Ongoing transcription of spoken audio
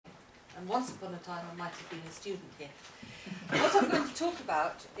and once upon a time I might have been a student here. What I'm going to talk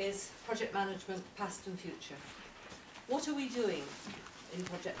about is project management, past and future. What are we doing in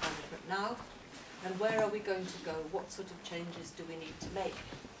project management now, and where are we going to go? What sort of changes do we need to make?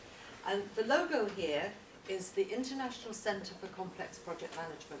 And the logo here is the International Centre for Complex Project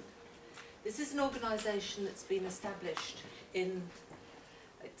Management. This is an organisation that's been established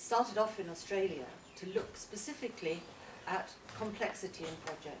it started off in Australia to look specifically at complexity in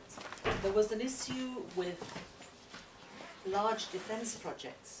projects. There was an issue with large defence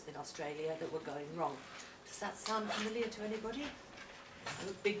projects in Australia that were going wrong. Does that sound familiar to anybody?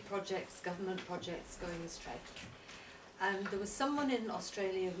 Big projects, government projects going astray. And there was someone in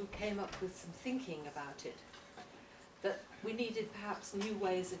Australia who came up with some thinking about it, that we needed perhaps new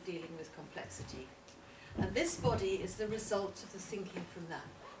ways of dealing with complexity. And this body is the result of the thinking from that.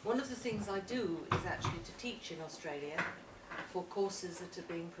 One of the things I do is actually to teach in Australia for courses that are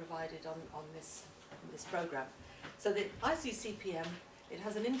being provided on this programme. So the ICCPM, it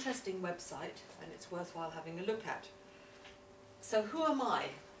has an interesting website and it's worthwhile having a look at. So who am I?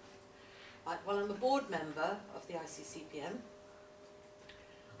 Well, I'm a board member of the ICCPM.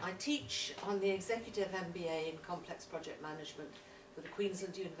 I teach on the Executive MBA in Complex Project Management for the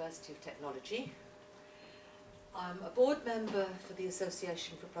Queensland University of Technology. I'm a board member for the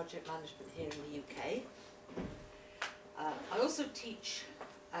Association for Project Management here in the UK. I also teach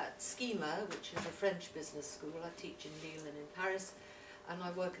at Schema, which is a French business school. I teach in Lille and in Paris, and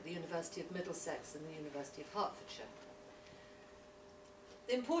I work at the University of Middlesex and the University of Hertfordshire.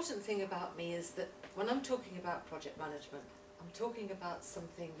 The important thing about me is that when I'm talking about project management, I'm talking about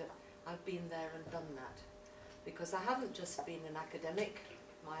something that I've been there and done that. Because I haven't just been an academic.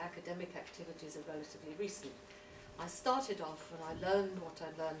 My academic activities are relatively recent. I started off and I learned what I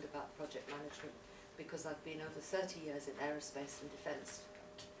learned about project management because I've been over 30 years in aerospace and defence.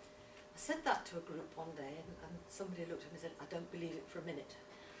 I said that to a group one day and somebody looked at me and said, "I don't believe it for a minute."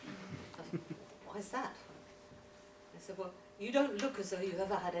 I said, "Why is that?" I said, "Well, you don't look as though you've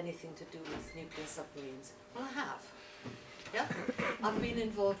ever had anything to do with nuclear submarines." Well, I have. Yeah? I've been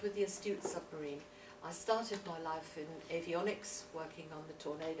involved with the Astute submarine. I started my life in avionics, working on the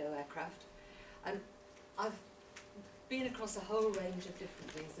Tornado aircraft, and I've been across a whole range of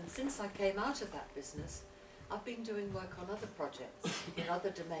different things, and since I came out of that business, I've been doing work on other projects in other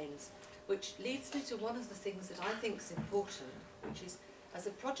domains, which leads me to one of the things that I think is important, which is, as a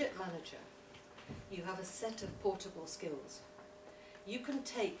project manager, you have a set of portable skills. You can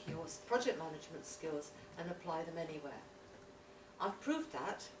take your project management skills and apply them anywhere. I've proved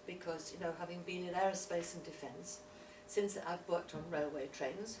that because, you know, having been in aerospace and defence, since I've worked on railway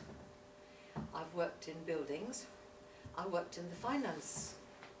trains, I've worked in buildings, I worked in the finance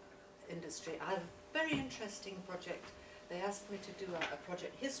industry. I had a very interesting project. They asked me to do a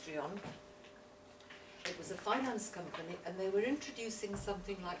project history on. It was a finance company and they were introducing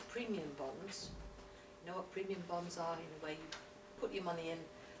something like premium bonds. You know what premium bonds are, in a way you put your money in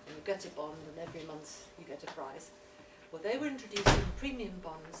and you get a bond and every month you get a prize. Well, they were introducing premium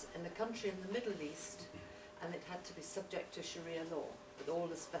bonds in a country in the Middle East, and it had to be subject to Sharia law with all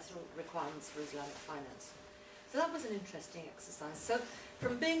the special requirements for Islamic finance. So that was an interesting exercise. So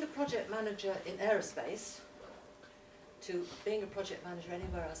from being a project manager in aerospace to being a project manager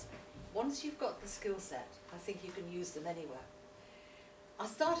anywhere else, once you've got the skill set, I think you can use them anywhere. I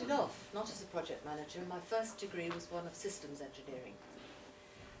started off not as a project manager. My first degree was one of systems engineering.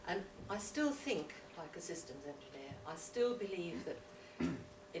 And I still think like a systems engineer. I still believe that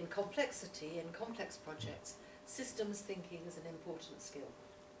in complexity, in complex projects, systems thinking is an important skill.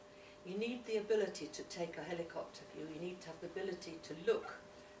 You need the ability to take a helicopter view. You need to have the ability to look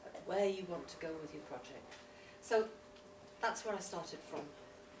at where you want to go with your project. So that's where I started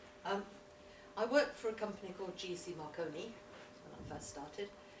from. I worked for a company called GC Marconi when I first started.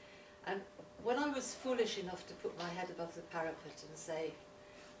 And when I was foolish enough to put my head above the parapet and say,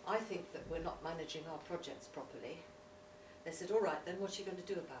 "I think that we're not managing our projects properly," they said, "All right, then what are you going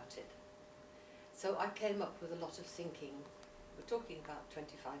to do about it?" So I came up with a lot of thinking. We're talking about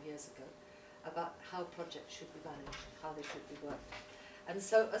 25 years ago, about how projects should be managed, how they should be worked. And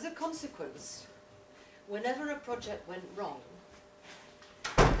so as a consequence, whenever a project went wrong,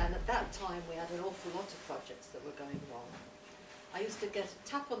 and at that time we had an awful lot of projects that were going wrong, I used to get a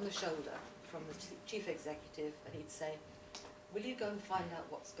tap on the shoulder from the chief executive and he'd say, "Will you go and find out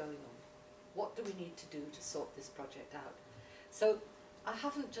what's going on? What do we need to do to sort this project out?" So I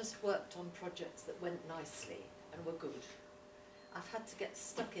haven't just worked on projects that went nicely and were good. I've had to get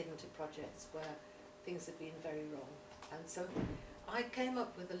stuck into projects where things have been very wrong. And so I came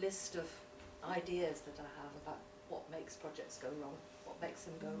up with a list of ideas that I have about what makes projects go wrong, what makes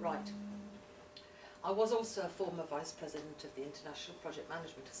them go right. I was also a former vice president of the International Project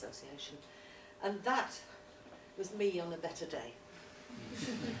Management Association, and that was me on a better day.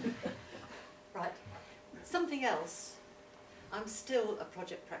 Right. Something else, I'm still a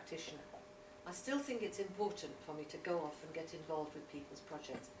project practitioner. I still think it's important for me to go off and get involved with people's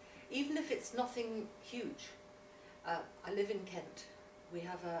projects, even if it's nothing huge. I live in Kent. We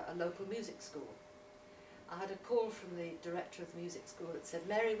have a local music school. I had a call from the director of the music school that said,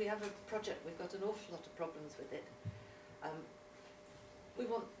 Mary, we have a project, we've got an awful lot of problems with it.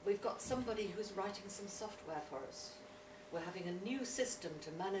 We've got somebody who's writing some software for us. We're having a new system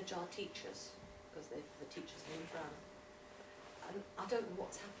to manage our teachers, because the teachers moved around. And I don't know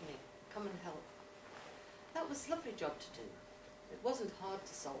what's happening. Come and help. That was a lovely job to do. It wasn't hard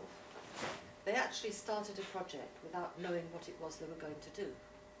to solve. They actually started a project without knowing what it was they were going to do.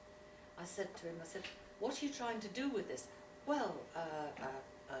 I said to him, what are you trying to do with this? Well, I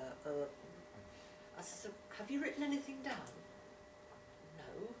said, have you written anything down?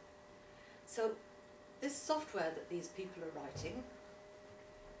 No. So this software that these people are writing,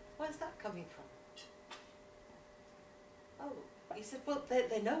 where's that coming from? Oh, he said, well,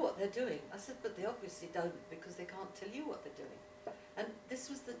 they know what they're doing. I said, but they obviously don't, because they can't tell you what they're doing. And this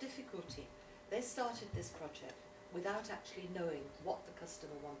was the difficulty. They started this project without actually knowing what the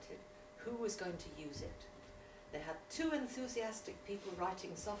customer wanted, who was going to use it. They had 2 enthusiastic people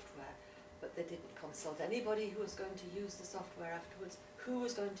writing software, but they didn't consult anybody who was going to use the software afterwards, who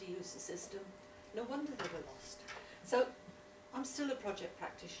was going to use the system. No wonder they were lost. So I'm still a project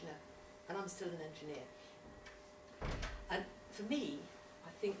practitioner, and I'm still an engineer. And for me, I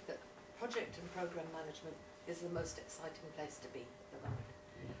think that project and program management is the most exciting place to be at the moment.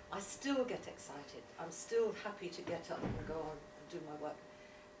 I still get excited. I'm still happy to get up and go on and do my work.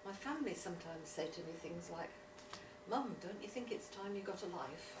 My family sometimes say to me things like, Mum, don't you think it's time you got a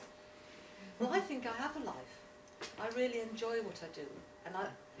life? Well, I think I have a life. I really enjoy what I do. And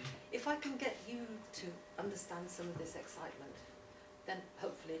if I can get you to understand some of this excitement, then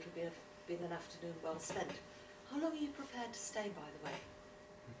hopefully it'll be an afternoon well spent. How long are you prepared to stay, by the way?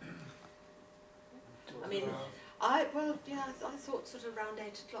 I mean, I thought sort of around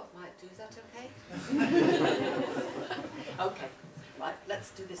 8 o'clock might do. Is that okay? Okay, right,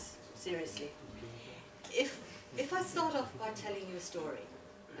 let's do this seriously. If I start off by telling you a story,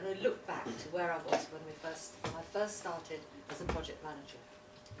 and I look back to where I was when I first started as a project manager,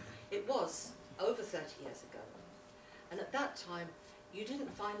 it was over 30 years ago. And at that time, you didn't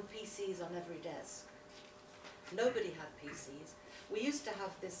find PCs on every desk. Nobody had PCs. We used to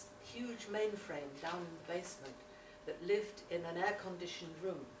have this huge mainframe down in the basement that lived in an air-conditioned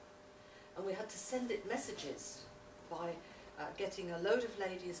room. And we had to send it messages by getting a load of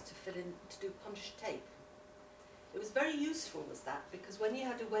ladies to do punched tape. It was very useful, was that, because when you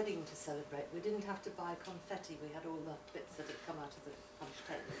had a wedding to celebrate, we didn't have to buy confetti. We had all the bits that had come out of the punched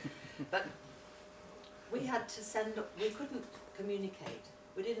tape. But we had to we couldn't communicate.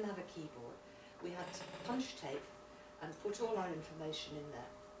 We didn't have a keyboard. We had to punch tape and put all our information in there.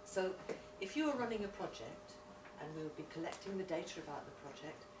 So if you were running a project, and we would be collecting the data about the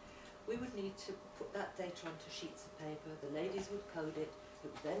project, we would need to put that data onto sheets of paper. The ladies would code it.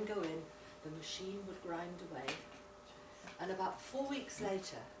 It would then go in. The machine would grind away. And about 4 weeks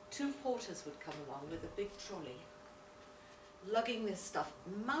later, 2 porters would come along with a big trolley, lugging this stuff,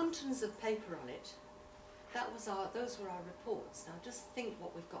 mountains of paper on it. Those were our reports. Now just think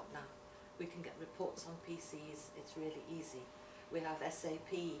what we've got now. We can get reports on PCs. It's really easy. We have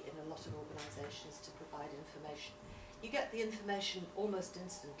SAP in a lot of organisations to provide information. You get the information almost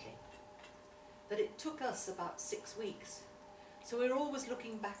instantly. But it took us about 6 weeks. So we're always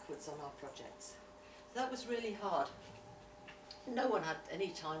looking backwards on our projects. That was really hard. No one had any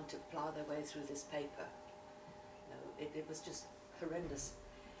time to plough their way through this paper. No, it was just horrendous.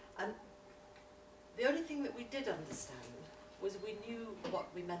 And the only thing that we did understand was we knew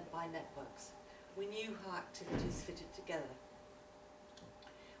what we meant by networks. We knew how activities fitted together.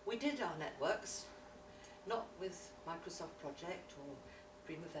 We did our networks, not with Microsoft Project or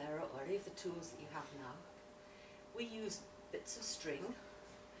Primavera or any of the tools that you have now. We used bits of string,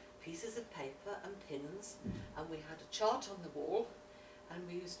 pieces of paper and pins, and we had a chart on the wall, and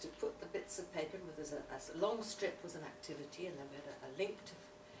we used to put the bits of paper, where a long strip was an activity, and then we had a link to.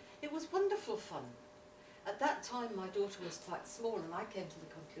 It was wonderful fun. At that time, my daughter was quite small, and I came to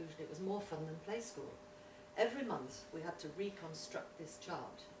the conclusion it was more fun than play school. Every month, we had to reconstruct this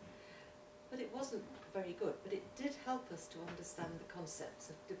chart. But it wasn't very good, but it did help us to understand the concepts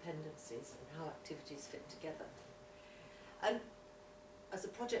of dependencies and how activities fit together. And as a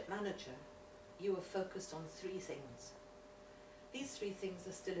project manager, you were focused on 3 things. these three things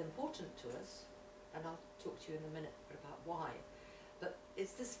are still important to us, and I'll talk to you in a minute about why, but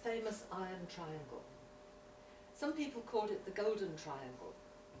it's this famous iron triangle. Some people called it the golden triangle,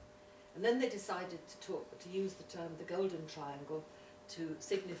 and then they decided to use the term the golden triangle to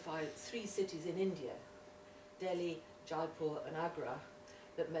signify three cities in India, Delhi, Jaipur and Agra,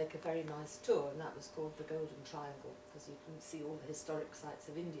 that make a very nice tour, and that was called the Golden Triangle, because you can see all the historic sites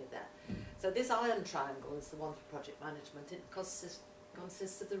of India there. So this iron triangle is the one for project management. It consists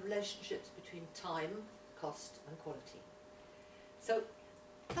of the relationships between time, cost and quality. So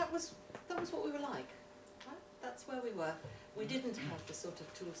that was what we were like. Right? That's where we were. We didn't have the sort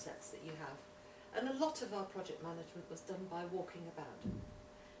of tool sets that you have. And a lot of our project management was done by walking about.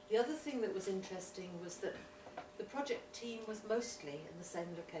 The other thing that was interesting was that the project team was mostly in the same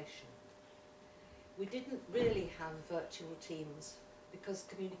location. We didn't really have virtual teams because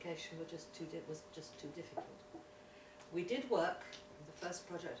communication was just too difficult. We did work. The first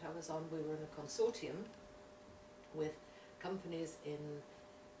project I was on, we were in a consortium with companies in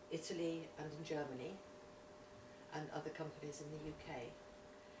Italy and in Germany and other companies in the UK.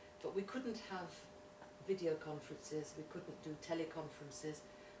 But we couldn't have video conferences, we couldn't do teleconferences.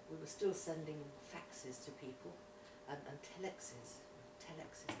 We were still sending faxes to people and telexes.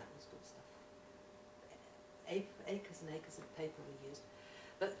 Telexes, that was good stuff. Acres and acres of paper we used.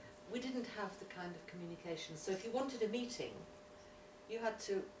 But we didn't have the kind of communication. So if you wanted a meeting, you had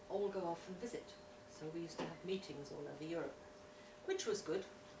to all go off and visit. So we used to have meetings all over Europe, which was good.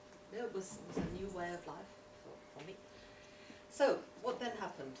 It was a new way of life for me. So what then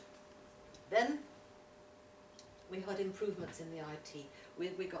happened? Then we had improvements in the IT.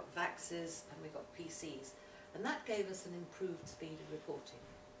 We got VAXs and we got PCs, and that gave us an improved speed of reporting.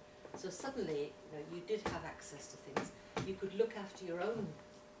 So suddenly, you did have access to things. You could look after your own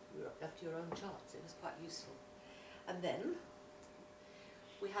charts. It was quite useful. And then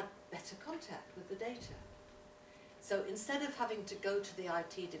we had better contact with the data. So instead of having to go to the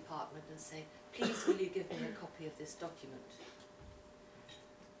IT department and say, please will you give me a copy of this document,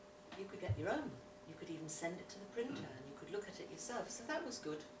 you could get your own. You could even send it to the printer and you could look at it yourself. So that was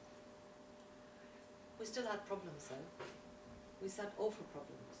good. We still had problems though. We had awful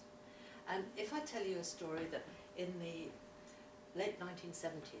problems. And if I tell you a story that in the late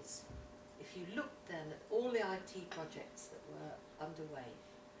 1970s, if you looked then at all the IT projects that were underway,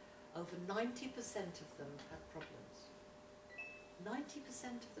 over 90% of them had problems. 90%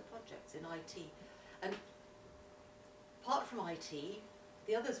 of the projects in IT. And apart from IT,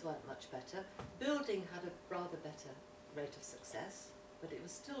 the others weren't much better. Building had a rather better rate of success, but it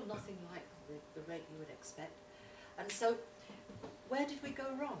was still nothing like the rate you would expect. And so, where did we go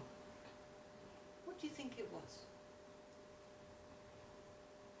wrong? What do you think it was?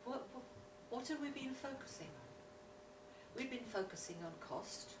 What have we been focusing on? We've been focusing on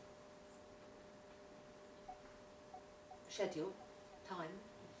cost, schedule, time,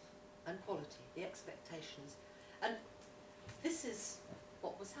 and quality, the expectations. And this is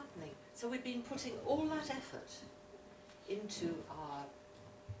what was happening. So we've been putting all that effort into our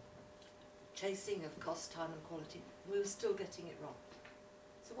chasing of cost, time and quality, and we were still getting it wrong.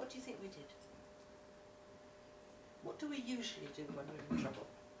 So what do you think we did? What do we usually do when we're in trouble?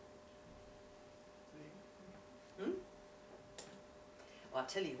 Well, I'll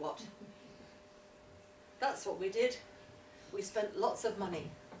tell you what. That's what we did. We spent lots of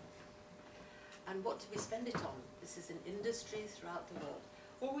money. And what did we spend it on? This is in industry throughout the world.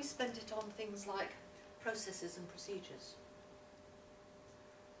 Or we spent it on things like processes and procedures.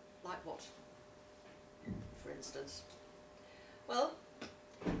 Like what, for instance? Well,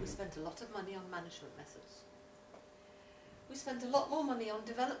 we spent a lot of money on management methods. We spent a lot more money on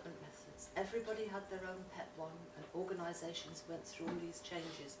development methods. Everybody had their own pet one, and organisations went through all these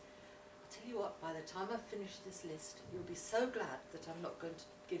changes. I'll tell you what, by the time I've finished this list, you'll be so glad that I'm not going to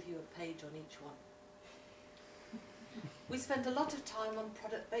give you a page on each one. We spent a lot of time on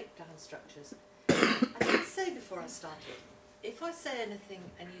product breakdown structures. I did say before I started, if I say anything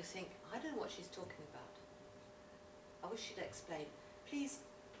and you think, I don't know what she's talking about, I wish she'd explain, please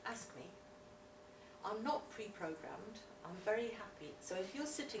ask me. I'm not pre-programmed, I'm very happy. So if you're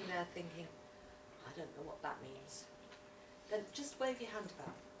sitting there thinking, I don't know what that means, then just wave your hand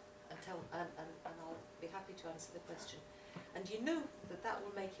about and I'll be happy to answer the question. And you know that that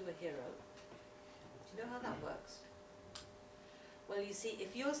will make you a hero. Do you know how that works? Well, you see,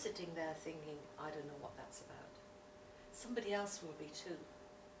 if you're sitting there thinking, I don't know what that's about, somebody else will be too.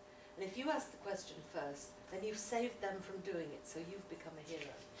 And if you ask the question first, then you've saved them from doing it, so you've become a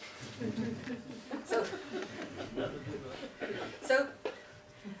hero. so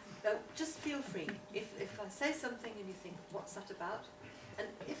So just feel free. If I say something and you think, what's that about? And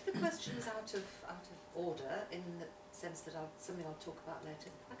if the question is out of order, in the sense that something I'll talk about later,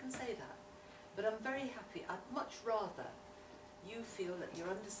 I can say that. But I'm very happy. I'd much rather you feel that you're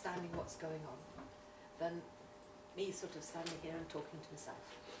understanding what's going on than me sort of standing here and talking to myself.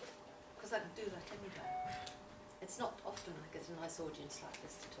 Because I can do that anywhere. It's not often I get a nice audience like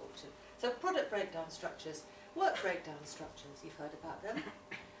this to talk to. So product breakdown structures, work breakdown structures, you've heard about them.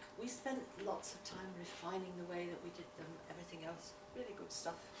 We spent lots of time refining the way that we did them, everything else, really good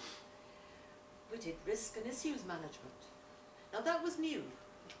stuff. We did risk and issues management. Now that was new,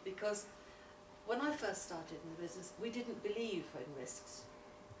 because when I first started in the business, we didn't believe in risks.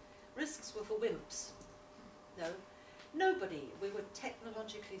 Risks were for wimps. No, nobody. We were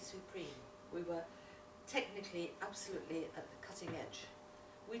technologically supreme. We were technically absolutely at the cutting edge.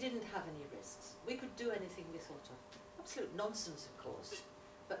 We didn't have any risks. We could do anything we thought of. Absolute nonsense, of course.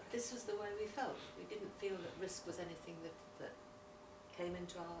 But this was the way we felt. We didn't feel that risk was anything that came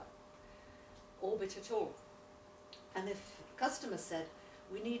into our orbit at all. And if customers said,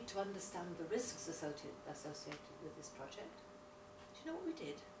 we need to understand the risks associated with this project, do you know what we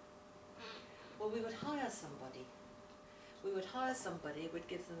did? Well, we would hire somebody. We would hire somebody, we'd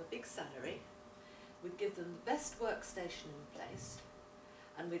give them a big salary, we'd give them the best workstation in place,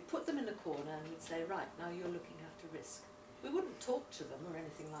 and we'd put them in a corner and we'd say, right, now you're looking after risk. We wouldn't talk to them or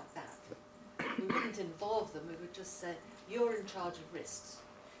anything like that. We wouldn't involve them, we would just say, you're in charge of risks.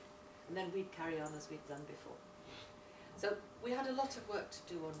 And then we'd carry on as we'd done before. So we had a lot of work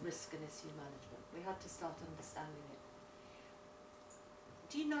to do on risk and issue management. We had to start understanding it.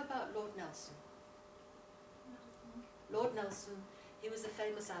 Do you know about Lord Nelson? Lord Nelson, he was a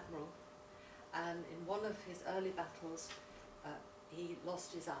famous admiral, and in one of his early battles, he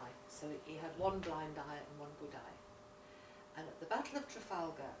lost his eye. So he had one blind eye and one good eye. And at the Battle of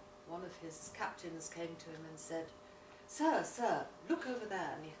Trafalgar, one of his captains came to him and said, Sir, sir, look over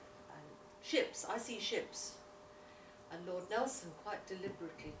there, and ships, I see ships. And Lord Nelson quite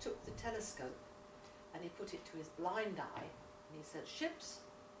deliberately took the telescope and he put it to his blind eye and he said, ships?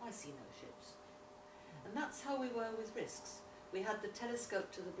 I see no ships. And that's how we were with risks. We had the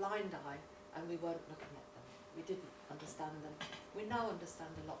telescope to the blind eye and we weren't looking at them. We didn't understand them. We now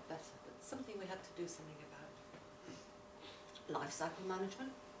understand a lot better, but it's something we had to do something about. Life cycle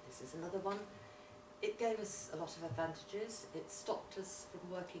management, this is another one. It gave us a lot of advantages. It stopped us from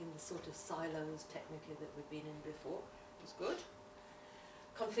working in the sort of silos technically that we'd been in before. It was good.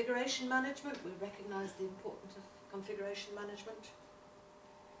 Configuration management, we recognised the importance of configuration management.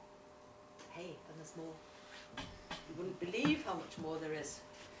 Hey, and there's more. You wouldn't believe how much more there is.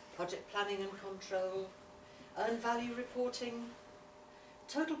 Project planning and control, earned value reporting,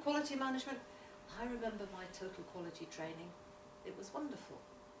 total quality management. I remember my total quality training. It was wonderful.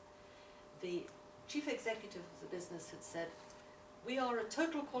 The chief executive of the business had said, we are a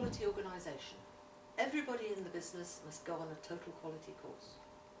total quality organisation. Everybody in the business must go on a total quality course.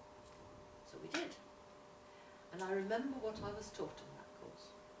 So we did. And I remember what I was taught in that course.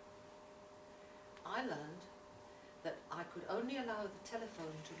 I learned that I could only allow the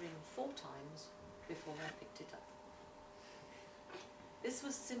telephone to ring 4 times before I picked it up. This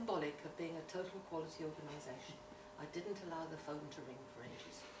was symbolic of being a total quality organisation. I didn't allow the phone to ring for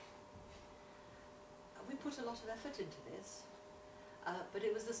ages. We put a lot of effort into this, but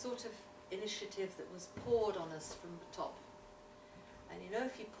it was the sort of initiative that was poured on us from the top. And you know,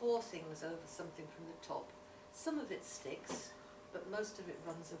 if you pour things over something from the top, some of it sticks, but most of it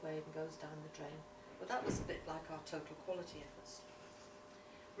runs away and goes down the drain. Well, that was a bit like our total quality efforts.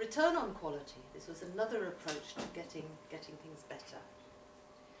 Return on quality, this was another approach to getting things better.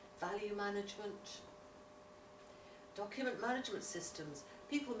 Value management, document management systems.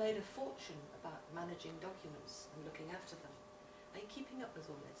 People made a fortune about managing documents and looking after them. Are you keeping up with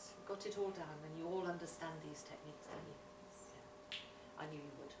all this? You've got it all down and you all understand these techniques, don't you? Yeah. I knew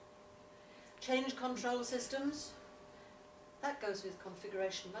you would. Change control systems. That goes with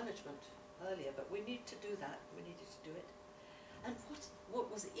configuration management earlier, but we need to do that. We needed to do it. And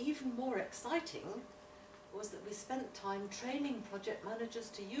what was even more exciting was that we spent time training project managers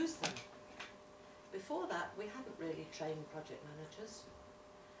to use them. Before that, we hadn't really trained project managers.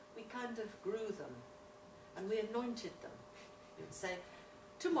 We kind of grew them and we anointed them. We would say,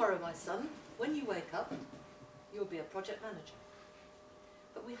 tomorrow, my son, when you wake up, you'll be a project manager.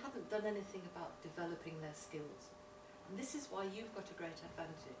 But we hadn't done anything about developing their skills. And this is why you've got a great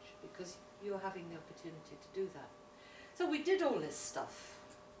advantage, because you're having the opportunity to do that. So we did all this stuff.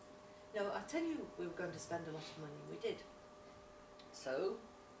 Now, I tell you, we were going to spend a lot of money, we did. So,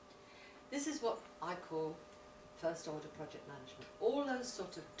 this is what I call first order project management, all those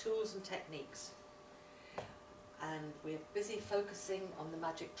sort of tools and techniques. And we're busy focusing on the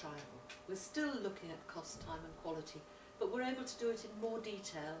magic triangle. We're still looking at cost, time and quality, but we're able to do it in more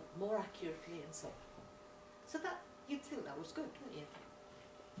detail, more accurately and so on. So that, you'd think that was good, wouldn't you?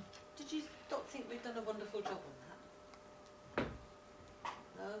 Did you not think we'd done a wonderful job on that?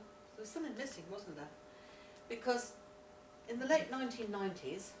 No? There was something missing, wasn't there? Because in the late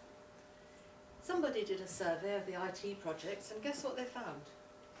 1990s, somebody did a survey of the IT projects, and guess what they found?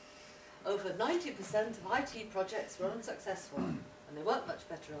 Over 90% of IT projects were unsuccessful, and they weren't much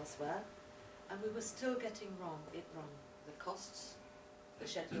better elsewhere, and we were still getting it wrong. The costs, the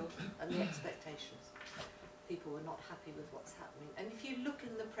schedule, and the expectations. People were not happy with what's happening. And if you look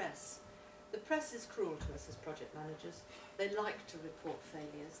in the press is cruel to us as project managers. They like to report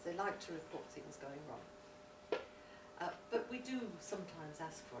failures, they like to report things going wrong. But we do sometimes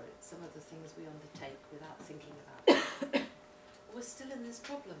ask for it, some of the things we undertake without thinking about it. We're still in this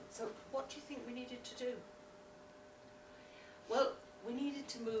problem. So what do you think we needed to do? Well, we needed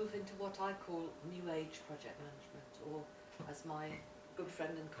to move into what I call new age project management, or as my good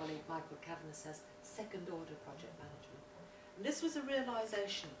friend and colleague Michael Kavanagh says, second order project management. And this was a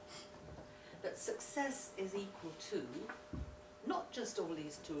realisation that success is equal to not just all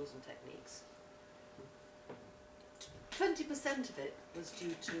these tools and techniques. 20% of it was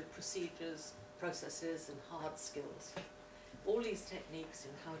due to procedures, processes and hard skills. All these techniques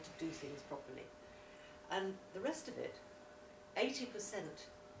in how to do things properly. And the rest of it, 80%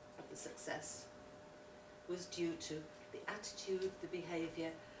 of the success, was due to the attitude, the behaviour,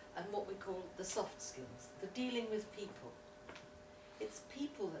 and what we call the soft skills, the dealing with people. It's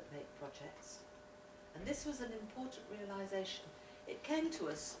people that make projects. And this was an important realisation. It came to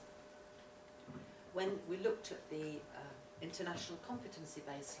us when we looked at the International Competency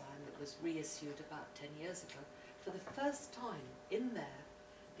Baseline that was reissued about 10 years ago. For the first time in there,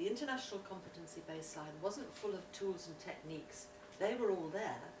 the International Competency Baseline wasn't full of tools and techniques. They were all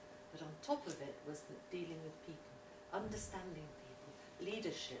there, but on top of it was the dealing with people, understanding people,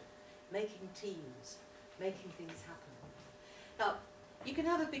 leadership, making teams, making things happen. Now, you can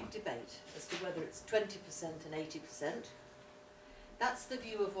have a big debate as to whether it's 20% and 80%. That's the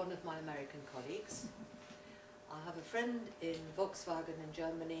view of one of my American colleagues. I have a friend in Volkswagen in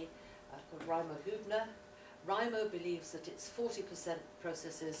Germany called Raimo Hübner. Raimo believes that it's 40%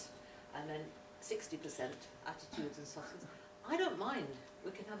 processes and then 60% attitudes and soft skills. I don't mind.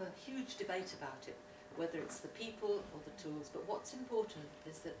 We can have a huge debate about it, whether it's the people or the tools, but what's important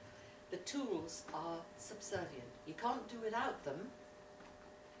is that the tools are subservient. You can't do without them,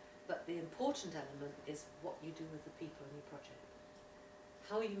 but the important element is what you do with the people in your project.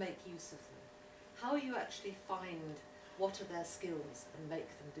 How you make use of them. How you actually find what are their skills and make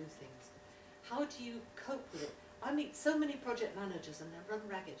them do things. How do you cope with it? I meet so many project managers and they run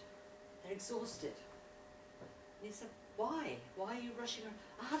ragged. They're exhausted. And you say, why? Why are you rushing around?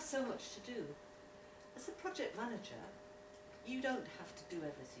 I have so much to do. As a project manager, you don't have to do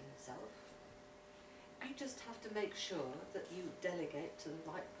everything yourself. You just have to make sure that you delegate to the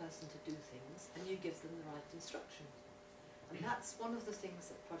right person to do things and you give them the right instructions. And that's one of the things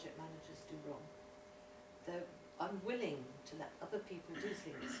that project managers do wrong. They're unwilling to let other people do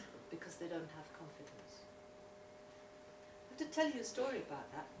things because they don't have confidence. I have to tell you a story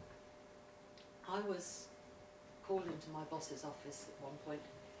about that. I was called into my boss's office at one point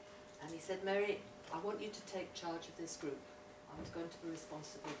and he said, Mary, I want you to take charge of this group. I was going to be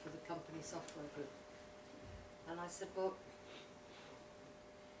responsible for the company software group. And I said, well,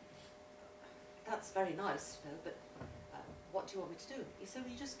 that's very nice, you know, but what do you want me to do? He said,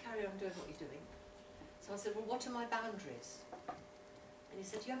 well, you just carry on doing what you're doing. So I said, well, what are my boundaries? And he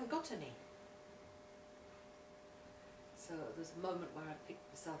said, you haven't got any. So there was a moment where I picked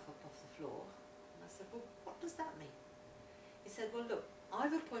myself up off the floor, and I said, well, what does that mean? He said, well, look,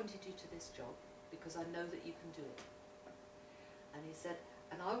 I've appointed you to this job because I know that you can do it. And he said,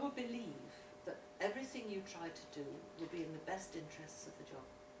 and I will believe that everything you try to do will be in the best interests of the job,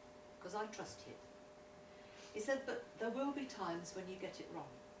 because I trust you. He said, but there will be times when you get it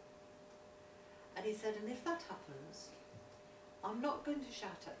wrong. And he said, and if that happens, I'm not going to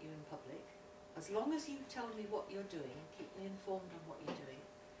shout at you in public. As long as you tell me what you're doing, keep me informed on what you're doing,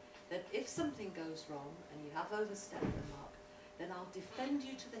 that if something goes wrong and you have overstepped the mark, then I'll defend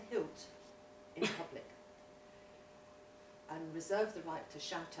you to the hilt in public and reserve the right to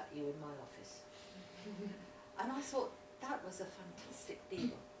shout at you in my office. And I thought, that was a fantastic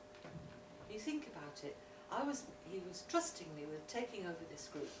deal. You think about it, he was trusting me with taking over this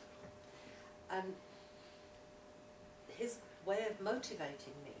group. And his way of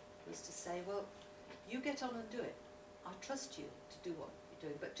motivating me was to say, well, You get on and do it. I trust you to do what you're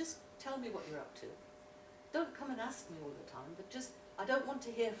doing, but just tell me what you're up to. Don't come and ask me all the time, but just, I don't want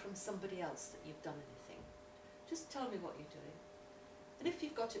to hear from somebody else that you've done anything. Just tell me what you're doing. And if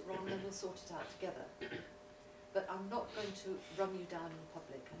you've got it wrong, then we'll sort it out together. But I'm not going to run you down in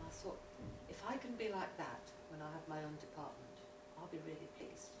public. And I thought, if I can be like that when I have my own department, I'll be really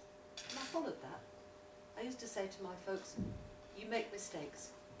pleased. And I followed that. I used to say to my folks, you make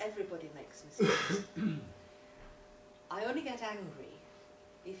mistakes. Everybody makes mistakes. I only get angry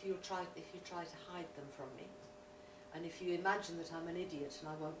if you try to hide them from me, and if you imagine that I'm an idiot and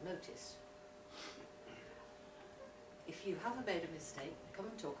I won't notice. If you haven't made a mistake, come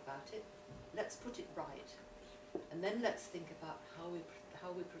and talk about it. Let's put it right, and then let's think about how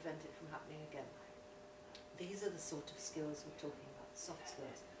we prevent it from happening again. These are the sort of skills we're talking about, soft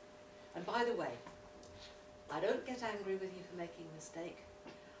skills. And by the way, I don't get angry with you for making a mistake.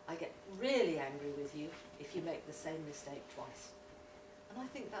 I get really angry with you if you make the same mistake twice. And I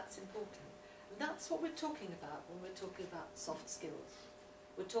think that's important. And that's what we're talking about when we're talking about soft skills.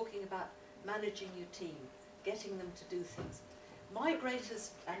 We're talking about managing your team, getting them to do things. My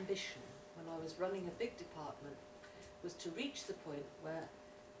greatest ambition when I was running a big department was to reach the point where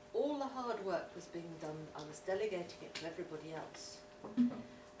all the hard work was being done, I was delegating it to everybody else.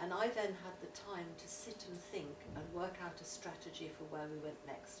 And I then had the time to sit and think and work out a strategy for where we went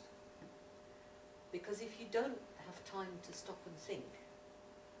next. Because if you don't have time to stop and think,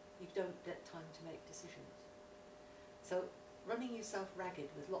 you don't get time to make decisions. So running yourself ragged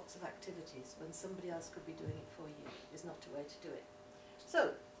with lots of activities when somebody else could be doing it for you is not a way to do it.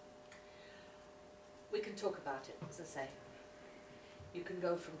 So we can talk about it, as I say. You can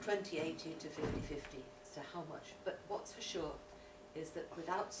go from 20/80 to 50/50 as to how much, but what's for sure is that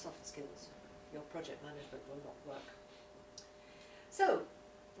without soft skills, your project management will not work. So,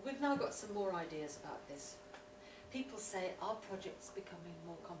 we've now got some more ideas about this. People say, are projects becoming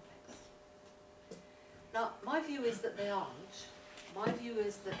more complex? Now, my view is that they aren't. My view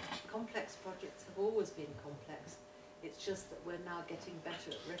is that complex projects have always been complex. It's just that we're now getting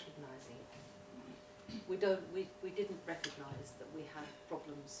better at recognising it. We didn't recognise that we had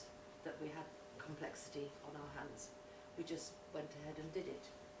problems, that we had complexity on our hands. We just went ahead and did it.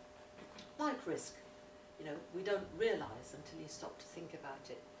 Like risk, you know, we don't realise until you stop to think about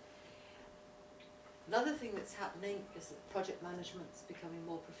it. Another thing that's happening is that project management's becoming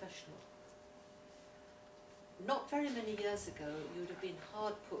more professional. Not very many years ago, you would have been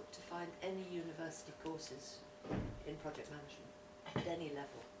hard put to find any university courses in project management at any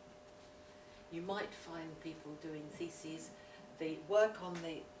level. You might find people doing theses. The work on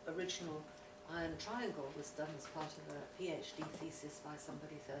the original Iron Triangle was done as part of a PhD thesis by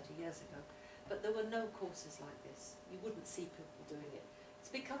somebody 30 years ago, but there were no courses like this. You wouldn't see people doing it. It's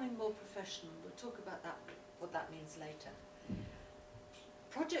becoming more professional. We'll talk about that, what that means later.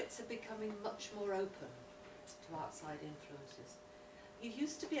 Projects are becoming much more open to outside influences. You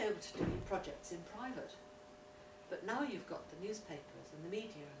used to be able to do your projects in private, but now you've got the newspapers and the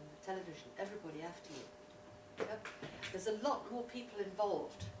media and the television, everybody after you. Yep. There's a lot more people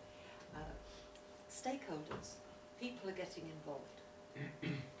involved. Stakeholders, people are getting involved.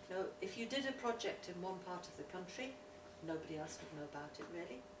 Now, if you did a project in one part of the country, nobody else would know about it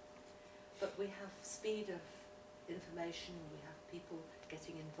really. But we have speed of information, we have people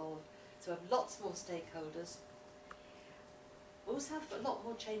getting involved, so we have lots more stakeholders. We also have a lot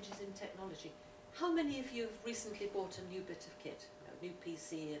more changes in technology. How many of you have recently bought a new bit of kit? You know, a new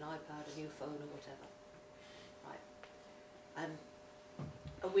PC, an iPad, a new phone or whatever? Right. And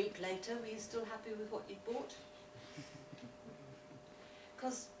a week later, were you still happy with what you'd bought?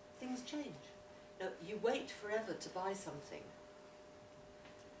 Because things change. You know, you wait forever to buy something,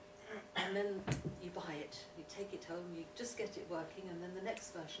 and then you buy it, you take it home, you just get it working, and then the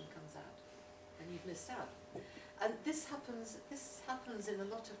next version comes out, and you've missed out. And this happens in a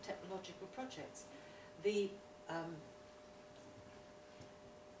lot of technological projects. The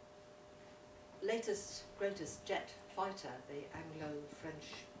latest, greatest jet fighter, the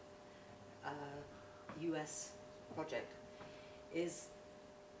Anglo-French US project, is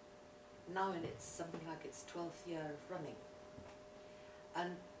now in something like its 12th year of running.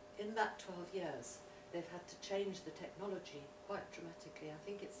 And in that 12 years, they've had to change the technology quite dramatically. I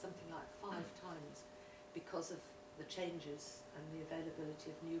think it's something like 5 times because of the changes and the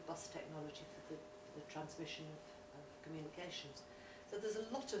availability of new bus technology for the transmission of communications. So there's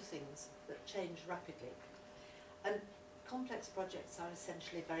a lot of things that change rapidly. And complex projects are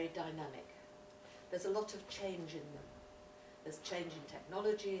essentially very dynamic. There's a lot of change in them. There's change in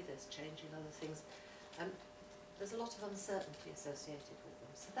technology, there's change in other things, and there's a lot of uncertainty associated with them.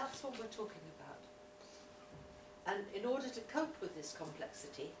 So that's what we're talking about. And in order to cope with this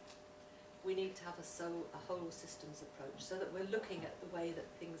complexity, we need to have a whole systems approach, so that we're looking at the way that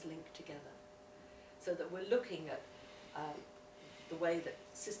things link together, so that we're looking at the way that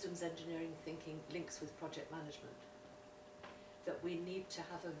systems engineering thinking links with project management, that we need to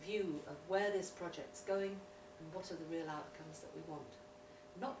have a view of where this project's going and what are the real outcomes that we want,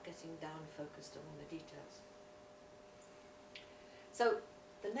 not getting down focused on the details. So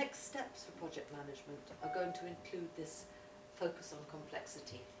the next steps for project management are going to include this focus on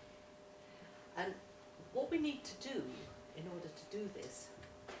complexity. And what we need to do in order to do this,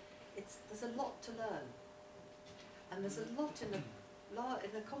 there's a lot to learn. And there's a lot in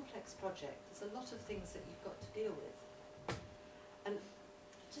a complex project, there's a lot of things that you've got to deal with. And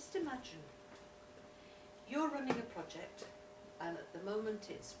just imagine, you're running a project, and at the moment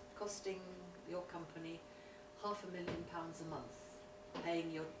it's costing your company £500,000 a month,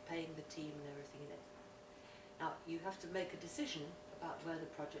 paying the team and everything in it. Now, you have to make a decision about where the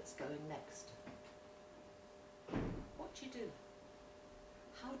project's going next. What do you do?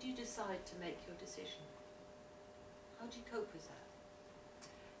 How do you decide to make your decision? How do you cope with that?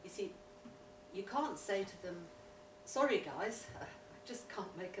 You see, you can't say to them, sorry guys, I just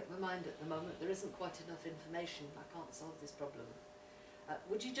can't make up my mind at the moment, there isn't quite enough information, I can't solve this problem.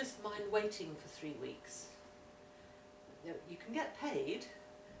 Would you just mind waiting for 3 weeks? You can get paid,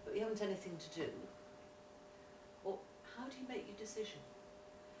 but you haven't anything to do. Or how do you make your decision?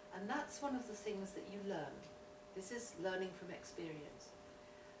 And that's one of the things that you learn. This is learning from experience.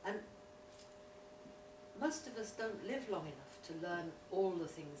 And most of us don't live long enough to learn all the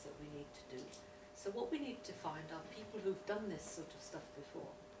things that we need to do. So what we need to find are people who've done this sort of stuff before.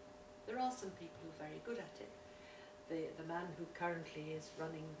 There are some people who are very good at it. The man who currently is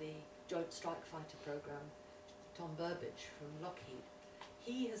running the Joint Strike Fighter program, Tom Burbidge from Lockheed,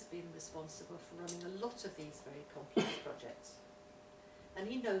 he has been responsible for running a lot of these very complex projects. And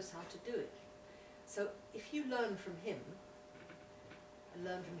he knows how to do it. So if you learn from him, and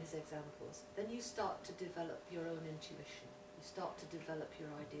learn from his examples, then you start to develop your own intuition. You start to develop your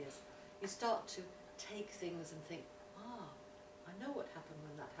ideas. You start to take things and think, I know what happened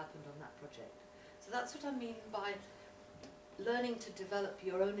when that happened on that project. So that's what I mean by learning to develop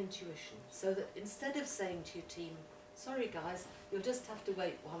your own intuition, so that instead of saying to your team, sorry guys, you'll just have to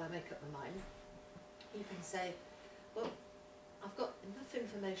wait while I make up my mind, you can say, well, I've got enough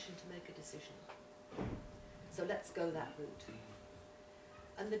information to make a decision. So let's go that route.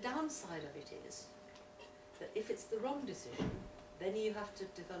 And the downside of it is that if it's the wrong decision, then you have to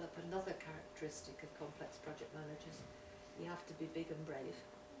develop another characteristic of complex project managers. You have to be big and brave.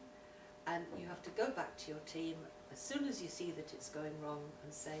 And you have to go back to your team as soon as you see that it's going wrong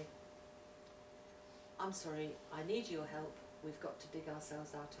and say, I'm sorry, I need your help. We've got to dig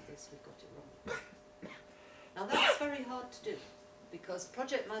ourselves out of this. We've got it wrong. Now that's very hard to do, because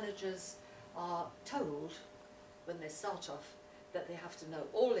project managers are told when they start off that they have to know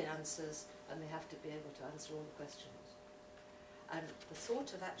all the answers and they have to be able to answer all the questions. And the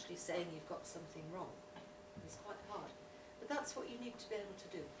thought of actually saying you've got something wrong is quite hard. But that's what you need to be able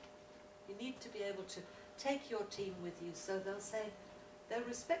to do. You need to be able to take your team with you, so they'll say, they'll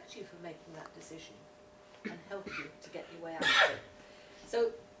respect you for making that decision and help you to get your way out of it.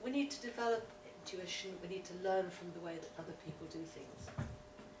 So we need to develop intuition, we need to learn from the way that other people do things.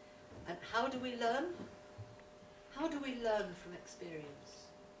 And how do we learn? How do we learn from experience?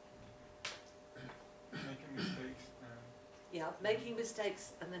 Making mistakes. Yeah, making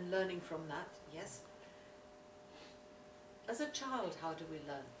mistakes and then learning from that, yes. As a child, how do we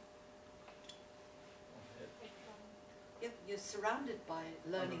learn? You're surrounded by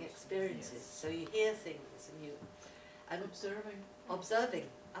learning experiences, Yes. so you hear things and observing,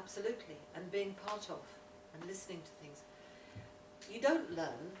 absolutely, and being part of and listening to things. You don't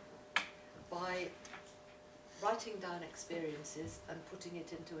learn by writing down experiences and putting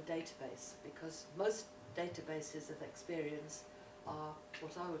it into a database, because most databases of experience are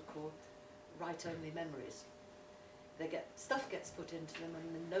what I would call write-only memories. Stuff gets put into them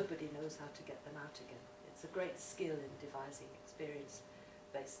and then nobody knows how to get them out again. It's a great skill in devising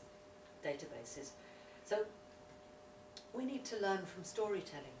experience-based databases. So we need to learn from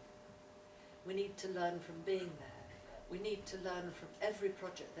storytelling. We need to learn from being there. We need to learn from every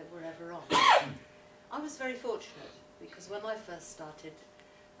project that we're ever on. I was very fortunate, because when I first started,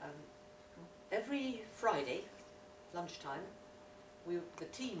 every Friday lunchtime, the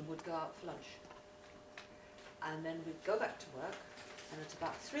team would go out for lunch. And then we'd go back to work, and at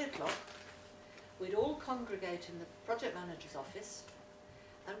about 3 o'clock, we'd all congregate in the project manager's office,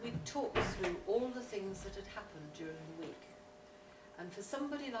 and we'd talk through all the things that had happened during the week. And for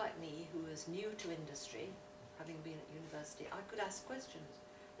somebody like me, who was new to industry, having been at university, I could ask questions.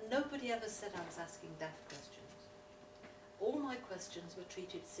 Nobody ever said I was asking daft questions. All my questions were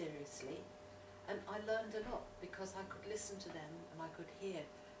treated seriously, and I learned a lot because I could listen to them and I could hear,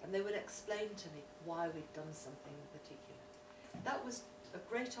 and they would explain to me why we'd done something in particular. That was a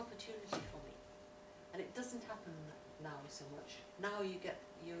great opportunity for me, and it doesn't happen now so much. Now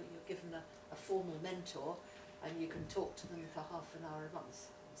you're given a formal mentor, and you can talk to them for half an hour a month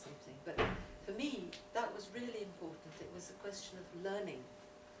or something. But for me, that was really important. It was a question of learning.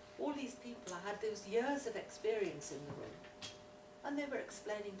 All these people, I had those years of experience in the room, and they were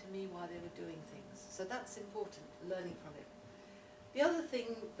explaining to me why they were doing things. So that's important, learning from it. The other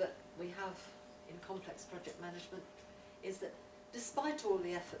thing that we have in complex project management is that despite all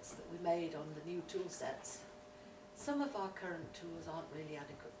the efforts that we made on the new tool sets, some of our current tools aren't really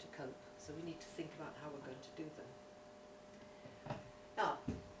adequate to cope, so we need to think about how we're going to do them. Now,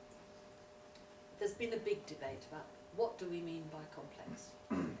 there's been a big debate about what do we mean by complex.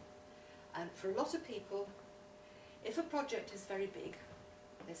 And for a lot of people, if a project is very big,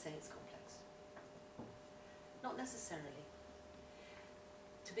 they say it's complex. Not necessarily.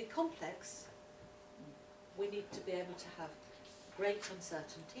 To be complex, we need to be able to have great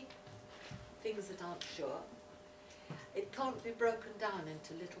uncertainty, things that aren't sure. It can't be broken down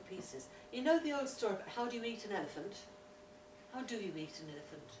into little pieces. You know the old story about how do you eat an elephant? How do you eat an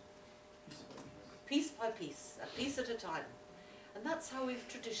elephant? Piece by piece, a piece at a time. And that's how we've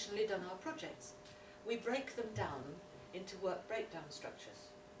traditionally done our projects. We break them down into work breakdown structures.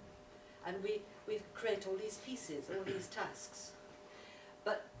 And we create all these pieces, all these tasks.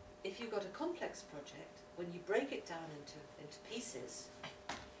 But if you've got a complex project, when you break it down into pieces,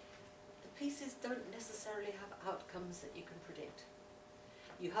 the pieces don't necessarily have outcomes that you can predict.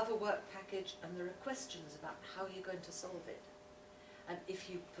 You have a work package and there are questions about how you're going to solve it. And if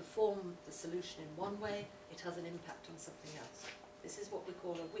you perform the solution in one way, it has an impact on something else. This is what we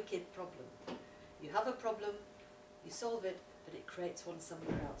call a wicked problem. You have a problem, you solve it, but it creates one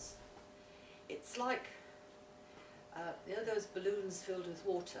somewhere else. It's like, you know those balloons filled with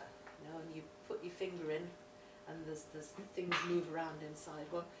water, you know, and you put your finger in and there's things move around inside.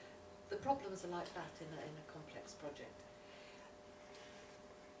 Well, the problems are like that in a complex project.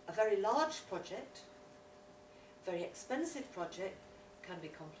 A very large project, very expensive project can be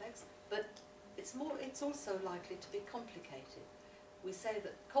complex, but it's also likely to be complicated. We say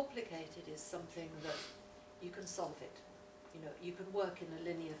that complicated is something that you can solve it. You know, you can work in a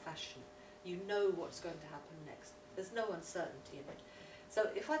linear fashion. You know what's going to happen next. There's no uncertainty in it. So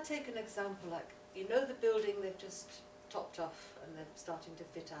if I take an example like, you know the building they've just topped off and they're starting to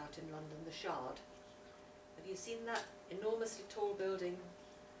fit out in London, the Shard? Have you seen that enormously tall building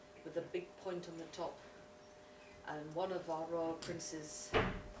with a big point on the top? And one of our royal princes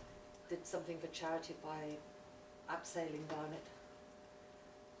did something for charity by abseiling down it.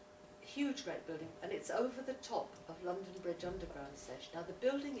 Huge, great building, and it's over the top of London Bridge Underground station. Now the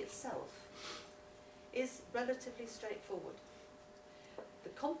building itself is relatively straightforward. The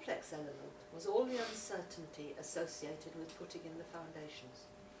complex element was all the uncertainty associated with putting in the foundations,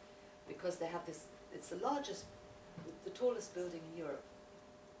 because they have this, it's the largest, the tallest building in Europe.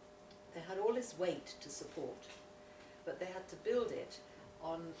 They had all this weight to support, but they had to build it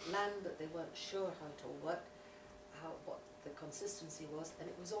on land that they weren't sure how it all worked, what the consistency was, and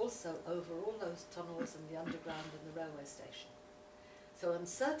it was also over all those tunnels and the underground and the railway station. So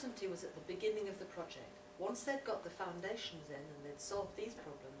uncertainty was at the beginning of the project. Once they'd got the foundations in and they'd solved these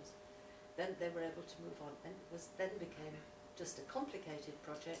problems, then they were able to move on, and it then became just a complicated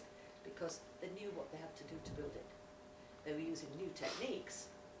project because they knew what they had to do to build it. They were using new techniques,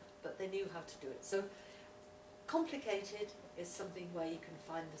 but they knew how to do it. So complicated is something where you can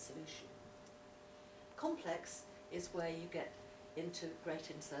find the solution. Complex is where you get into great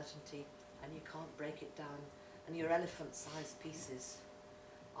uncertainty and you can't break it down, and your elephant-sized pieces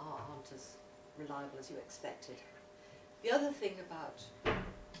aren't as reliable as you expected. The other thing about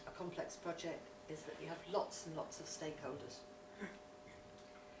a complex project is that you have lots and lots of stakeholders.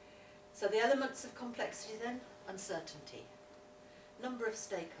 So the elements of complexity then, uncertainty. Number of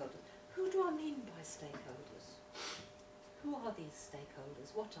stakeholders. Who do I mean by stakeholders? Who are these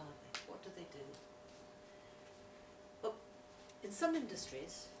stakeholders? What are they? What do they do? Well, in some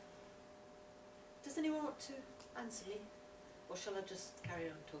industries, does anyone want to answer me? Or shall I just carry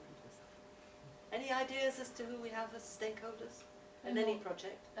on talking to myself? Any ideas as to who we have as stakeholders in any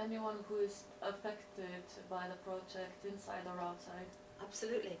project? Anyone who is affected by the project, inside or outside?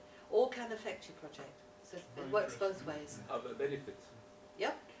 Absolutely. All can affect your project. So it works both ways. Have a benefit.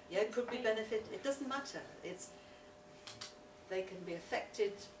 Yep. Yeah, it could be benefit. It doesn't matter. They can be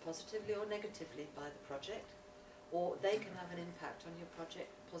affected positively or negatively by the project. or they can have an impact on your project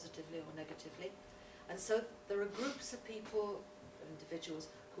positively or negatively. And so there are groups of people, individuals,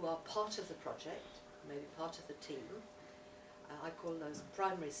 who are part of the project, maybe part of the team. I call those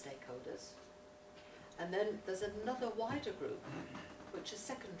primary stakeholders. And then there's another wider group, which are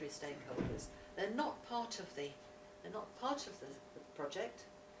secondary stakeholders. They're not part of the project.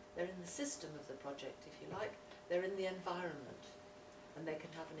 They're in the system of the project, if you like. They're in the environment, and they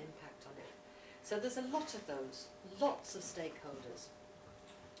can have an impact on it. So there's a lot of those, lots of stakeholders.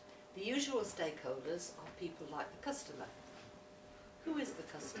 The usual stakeholders are people like the customer. Who is the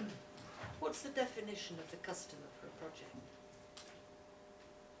customer? What's the definition of the customer for a project?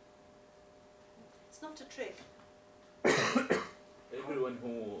 It's not a trick. Everyone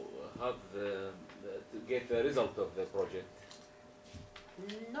who have to get the result of the project.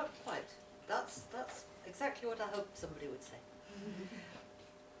 Not quite. That's exactly what I hoped somebody would say.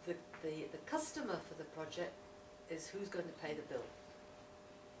 The customer for the project is who's going to pay the bill.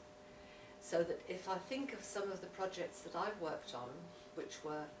 So that if I think of some of the projects that I've worked on, which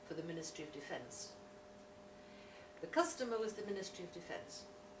were for the Ministry of Defence, the customer was the Ministry of Defence.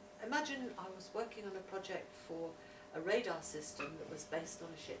 Imagine I was working on a project for a radar system that was based on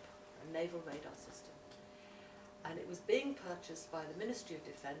a ship, a naval radar system. And it was being purchased by the Ministry of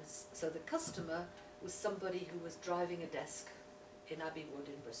Defence, so the customer was somebody who was driving a desk in Abbey Wood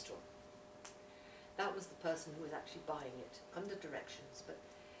in Bristol. That was the person who was actually buying it, under directions, but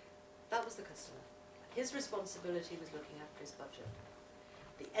that was the customer. His responsibility was looking after his budget.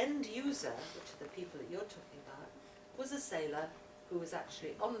 The end user, which are the people that you're talking about, was a sailor who was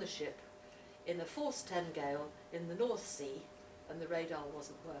actually on the ship in a force 10 gale in the North Sea, and the radar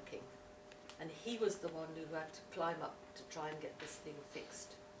wasn't working. And he was the one who had to climb up to try and get this thing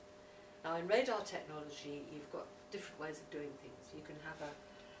fixed. Now in radar technology, you've got different ways of doing things. You can have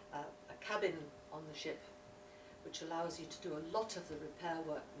a cabin on the ship, which allows you to do a lot of the repair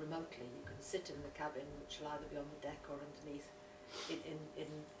work remotely. You can sit in the cabin, which will either be on the deck or underneath in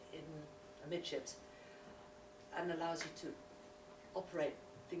amidships, and allows you to operate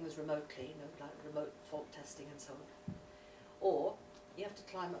things remotely, like remote fault testing and so on. Or you have to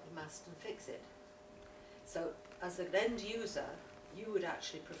climb up the mast and fix it. So as an end user, you would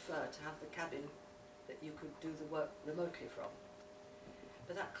actually prefer to have the cabin that you could do the work remotely from.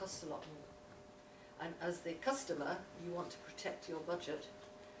 But that costs a lot more. And as the customer, you want to protect your budget.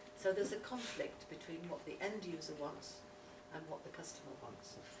 So there's a conflict between what the end user wants and what the customer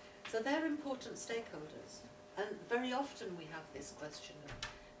wants. So they're important stakeholders. And very often we have this question of,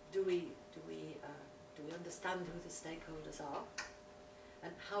 do we understand who the stakeholders are?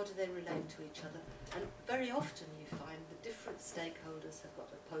 And how do they relate to each other? And very often you find the different stakeholders have got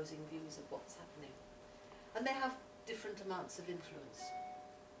opposing views of what's happening. And they have different amounts of influence.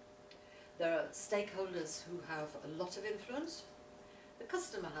 There are stakeholders who have a lot of influence. The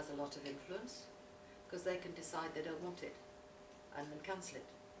customer has a lot of influence because they can decide they don't want it and then cancel it.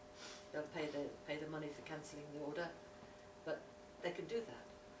 They'll pay the money for cancelling the order, but they can do that.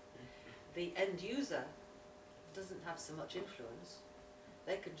 The end user doesn't have so much influence.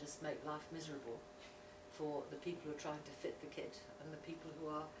 They can just make life miserable for the people who are trying to fit the kit and the people who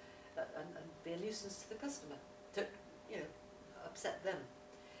are, and be a nuisance to the customer, to, upset them.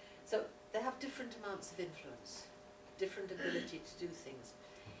 So they have different amounts of influence, different ability to do things.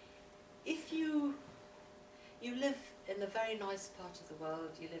 If you live in a very nice part of the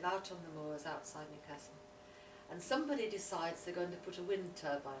world, you live out on the moors outside Newcastle, and somebody decides they're going to put a wind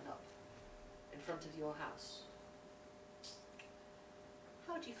turbine up in front of your house,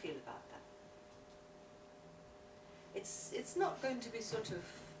 how do you feel about that? It's not going to be sort of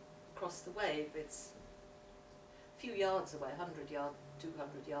across the wave, it's a few yards away, 100 yards,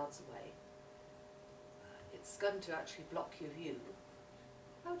 200 yards away. It's going to actually block your view.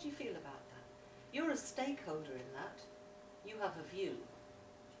 How do you feel about that? You're a stakeholder in that. You have a view.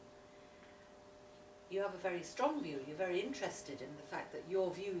 You have a very strong view. You're very interested in the fact that your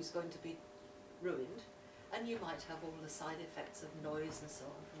view is going to be ruined, and you might have all the side effects of noise and so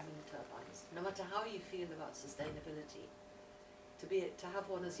on from wind turbines. No matter how you feel about sustainability, to have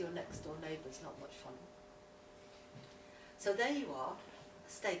one as your next door neighbour is not much fun. So there you are, a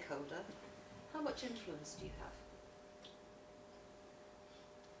stakeholder. How much influence do you have?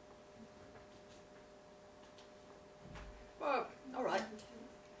 Well, all right.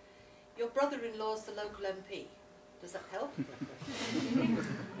 Your brother-in-law's the local MP. Does that help?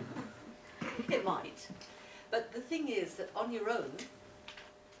 It might. But the thing is that on your own,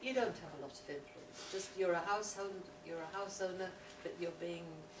 you don't have a lot of influence. Just you're a house owner, but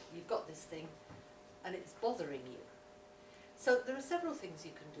you've got this thing, and it's bothering you. So there are several things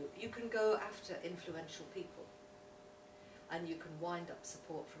you can do. You can go after influential people. and you can wind up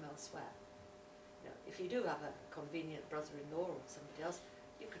support from elsewhere. You know, if you do have a convenient brother-in-law or somebody else,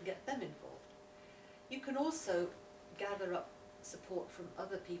 you can get them involved. You can also gather up support from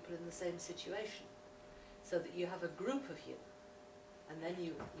other people in the same situation, so that you have a group of you, and then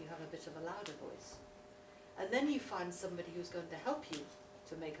you have a bit of a louder voice. And then you find somebody who's going to help you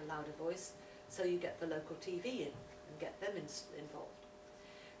to make a louder voice, so you get the local TV in and get them involved.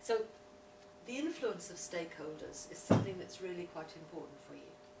 So the influence of stakeholders is something that's really quite important for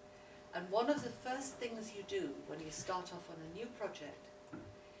you. And one of the first things you do when you start off on a new project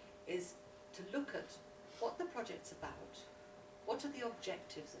is to look at what the project's about, what are the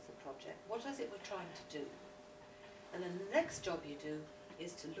objectives of the project, what is it we're trying to do. And then the next job you do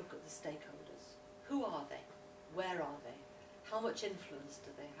is to look at the stakeholders. Who are they? Where are they? How much influence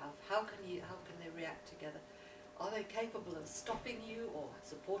do they have? How can they react together? Are they capable of stopping you or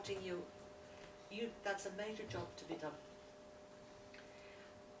supporting you? That's a major job to be done.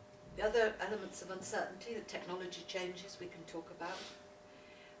 The other elements of uncertainty, the technology changes we can talk about.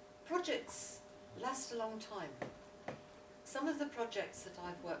 Projects last a long time. Some of the projects that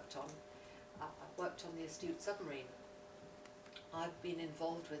I've worked on, I've worked on the Astute submarine. I've been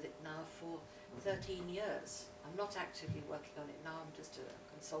involved with it now for 13 years. I'm not actively working on it now, I'm just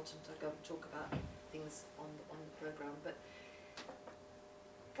a consultant. I go and talk about things on the programme. But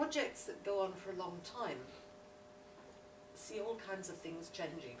projects that go on for a long time see all kinds of things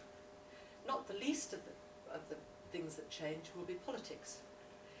changing. Not the least of the things that change will be politics.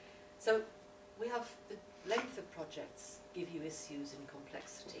 So we have the length of projects give you issues in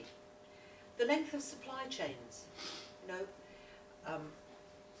complexity. The length of supply chains. You know,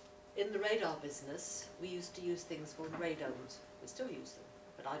 in the radar business, we used to use things called radomes. We still use them,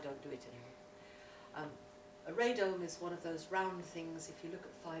 but I don't do it anymore. A radome is one of those round things. If you look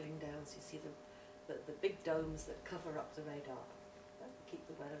at filing downs, you see the big domes that cover up the radar, keep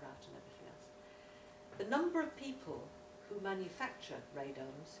the weather out and everything else. The number of people who manufacture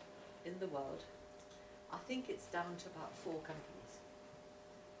radomes in the world, I think it's down to about 4 companies.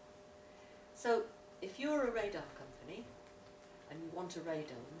 So if you're a radar company and you want a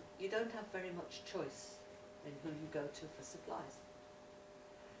radome, you don't have very much choice in who you go to for supplies.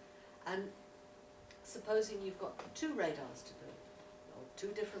 And supposing you've got 2 radars to build, or 2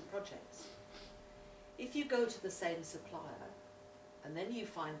 different projects, if you go to the same supplier and then you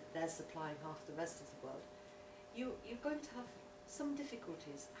find that they're supplying half the rest of the world, you're going to have some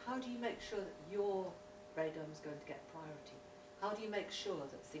difficulties. How do you make sure that your radome is going to get priority? How do you make sure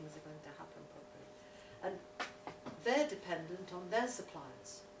that things are going to happen properly? And they're dependent on their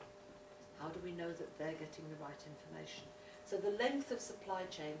suppliers. How do we know that they're getting the right information? So the length of supply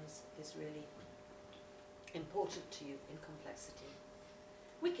chains is really important to you in complexity.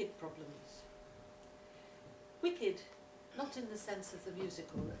 Wicked problems. Wicked, not in the sense of the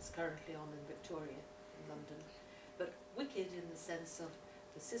musical that's currently on in Victoria in London, but wicked in the sense of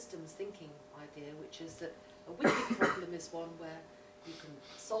the systems thinking idea, which is that a wicked problem is one where you can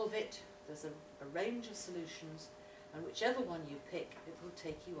solve it, there's a range of solutions, and whichever one you pick, it will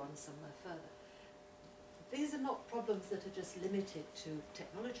take you on somewhere further. These are not problems that are just limited to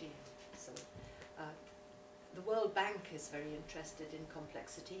technology. So, the World Bank is very interested in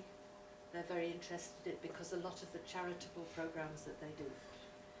complexity. They're very interested in it because a lot of the charitable programs that they do,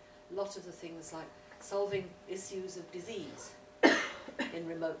 a lot of the things like solving issues of disease in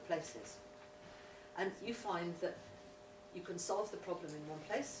remote places. And you find that you can solve the problem in one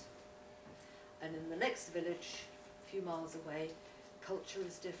place, and in the next village, a few miles away, culture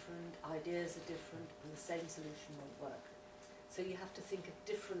is different, ideas are different, and the same solution won't work. So you have to think of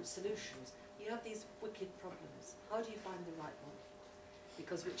different solutions. You have these wicked problems. How do you find the right one?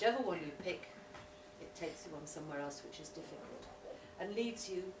 Because whichever one you pick, it takes you on somewhere else which is difficult, and leads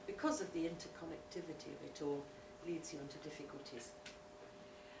you, because of the interconnectivity of it all, leads you into difficulties.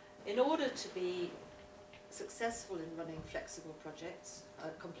 In order to be successful in running flexible projects,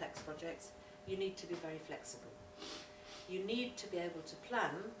 complex projects, you need to be very flexible. You need to be able to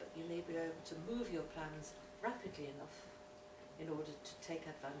plan, but you need to be able to move your plans rapidly enough in order to take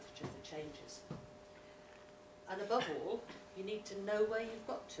advantage of the changes. And above all, you need to know where you've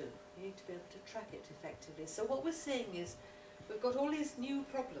got to. You need to be able to track it effectively. So what we're seeing is we've got all these new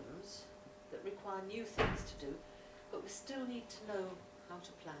problems that require new things to do, but we still need to know how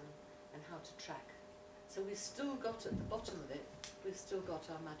to plan and how to track. So we've still got at the bottom of it, we've still got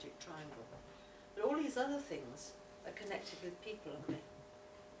our magic triangle. But all these other things are connected with people, aren't they?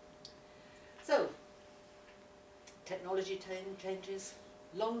 So, technology changes,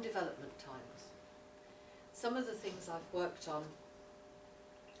 long development times. Some of the things I've worked on,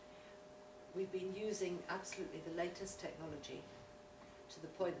 we've been using absolutely the latest technology to the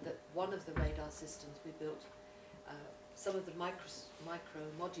point that one of the radar systems we built, some of the micro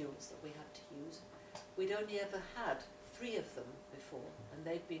modules that we had to use, we'd only ever had 3 of them before, and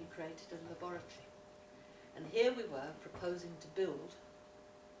they'd been created in the laboratory. And here we were proposing to build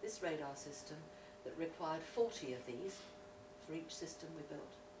this radar system that required 40 of these for each system we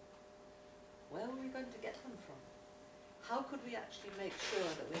built. Where were we going to get them from? How could we actually make sure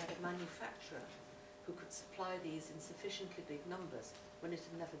that we had a manufacturer who could supply these in sufficiently big numbers when it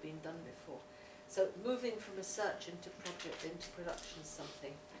had never been done before? So moving from research into project, into production is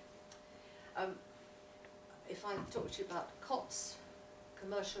something. If I talk to you about COTS,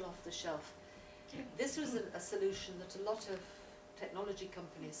 commercial off the shelf, this was a solution that a lot of technology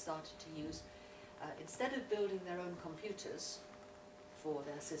companies started to use. Instead of building their own computers for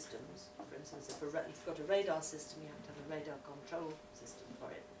their systems, for instance, if you've got a radar system, you have to have a radar control system for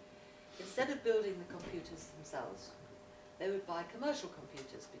it. Instead of building the computers themselves, they would buy commercial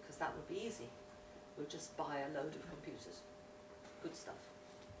computers because that would be easy. We'd just buy a load of computers, good stuff.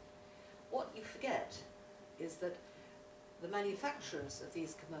 What you forget is that the manufacturers of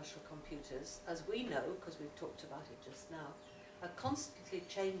these commercial computers, as we know, because we've talked about it just now, are constantly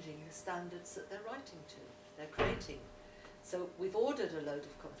changing the standards that they're writing to, they're creating. So we've ordered a load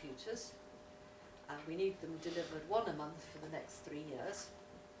of computers, and we need them delivered 1 a month for the next 3 years.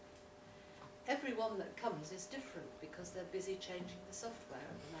 Every one that comes is different because they're busy changing the software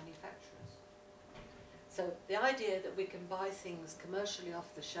of the manufacturers. So the idea that we can buy things commercially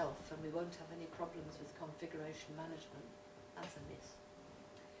off the shelf and we won't have any problems with configuration management, that's a myth.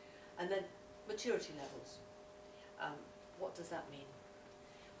 And then maturity levels. What does that mean?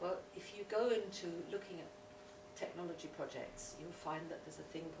 Well, if you go into looking at technology projects, you'll find that there's a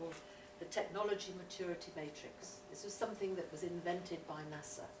thing called the Technology Maturity Matrix. This was something that was invented by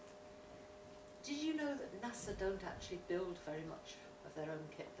NASA. Did you know that NASA don't actually build very much of their own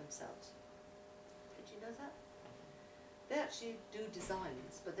kit themselves? Did you know that? They actually do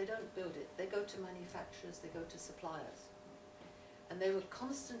designs, but they don't build it. They go to manufacturers, they go to suppliers. And they were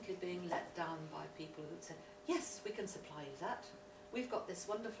constantly being let down by people who'd said, yes, we can supply you that. We've got this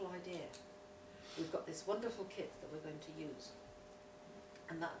wonderful idea. We've got this wonderful kit that we're going to use.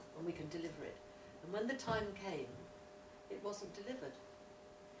 And we can deliver it. And when the time came, it wasn't delivered.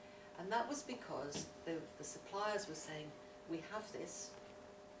 And that was because the suppliers were saying, we have this,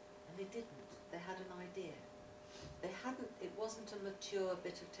 and they didn't. They had an idea. It wasn't a mature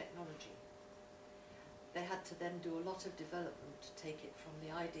bit of technology. They had to then do a lot of development to take it from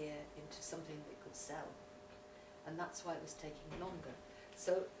the idea into something that could sell. And that's why it was taking longer.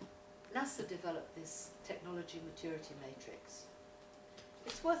 So NASA developed this technology maturity matrix.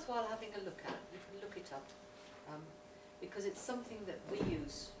 It's worthwhile having a look at. You can look it up. Because it's something that we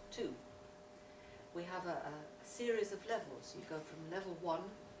use too. We have a series of levels. You go from level 1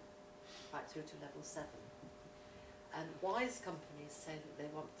 right through to level 7. And wise companies say that they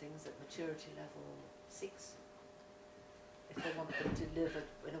want things at maturity level 6, if they want them delivered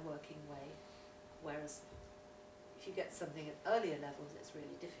in a working way. Whereas if you get something at earlier levels, it's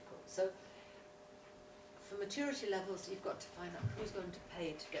really difficult. So for maturity levels, you've got to find out who's going to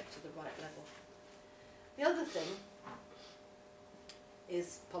pay to get to the right level. The other thing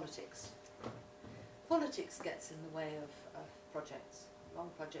is politics. Politics gets in the way of projects, long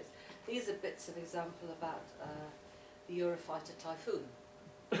projects. These are bits of example about the Eurofighter Typhoon.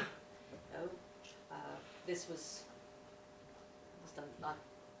 This was done, I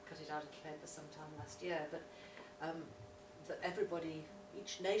cut it out of the paper sometime last year, but that everybody,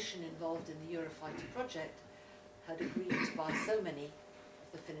 each nation involved in the Eurofighter project had agreed to buy so many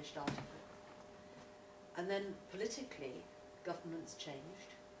of the finished article. And then politically, governments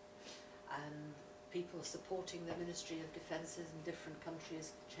changed, and people supporting the Ministry of Defences in different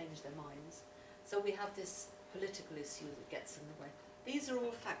countries changed their minds. So we have this political issue that gets in the way. These are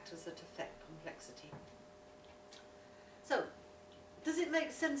all factors that affect complexity. So, does it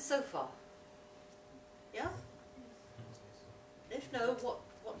make sense so far? Yeah? If no, what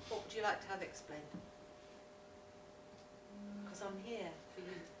would you like to have explained? Because I'm here for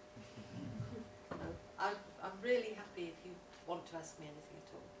you. No, I'm really happy if you want to ask me anything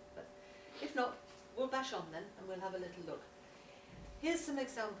at all. But if not, we'll bash on then and we'll have a little look. Here's some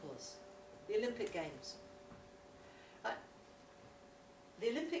examples. The Olympic Games. The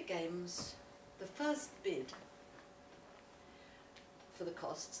Olympic Games, the first bid for the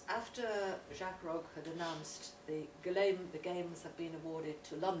costs, after Jacques Rogge had announced the Games have been awarded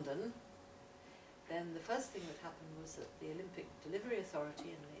to London, then the first thing that happened was that the Olympic Delivery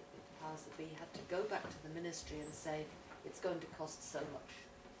Authority and the powers that be had to go back to the ministry and say, it's going to cost so much.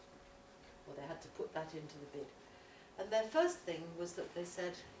 or they had to put that into the bid. And their first thing was that they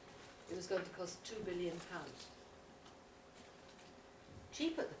said it was going to cost £2 billion.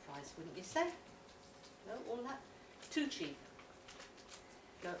 Cheap at the price, wouldn't you say? No, all that? Too cheap.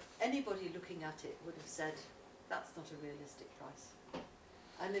 No, anybody looking at it would have said, that's not a realistic price.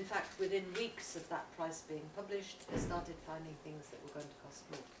 And in fact, within weeks of that price being published, they started finding things that were going to cost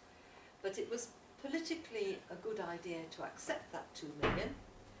more. But it was politically a good idea to accept that £2 million,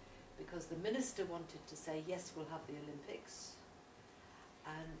 because the minister wanted to say, yes, we'll have the Olympics,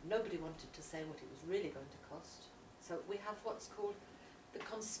 and nobody wanted to say what it was really going to cost. So we have what's called the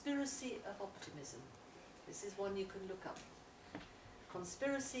conspiracy of optimism. This is one you can look up.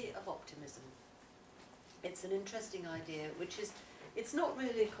 Conspiracy of optimism. It's an interesting idea, which is, it's not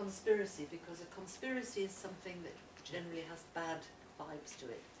really a conspiracy, because a conspiracy is something that generally has bad vibes to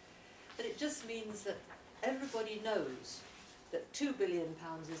it. But it just means that everybody knows that £2 billion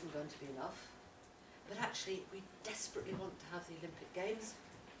isn't going to be enough, but actually we desperately want to have the Olympic Games.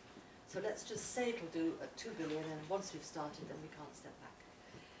 So let's just say it'll do at £2 billion, and once we've started, then we can't step back.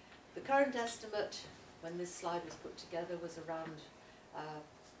 The current estimate, when this slide was put together, was around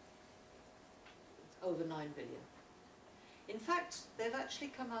over £9 billion. In fact, they've actually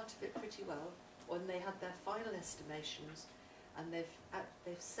come out of it pretty well when they had their final estimations, and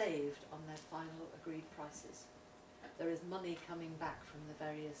they've saved on their final agreed prices. There is money coming back from the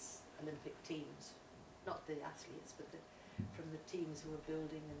various Olympic teams, not the athletes, but from the teams who are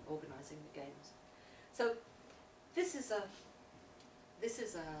building and organising the games. So this is an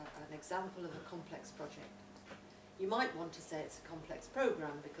example of a complex project. You might want to say it's a complex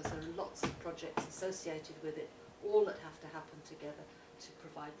programme, because there are lots of projects associated with it, all that have to happen together to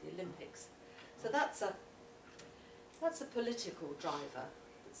provide the Olympics. So that's a political driver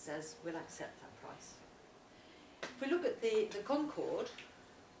that says we'll accept that price. If we look at the Concorde,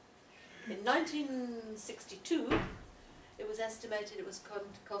 in 1962 it was estimated it was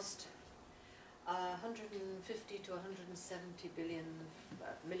going to cost 150 to 170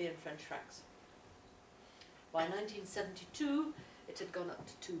 million French francs. By 1972 it had gone up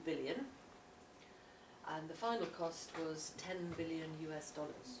to 2 billion, and the final cost was $10 billion US.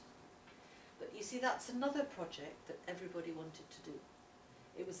 But you see, that's another project that everybody wanted to do.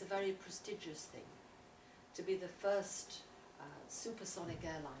 It was a very prestigious thing, to be the first supersonic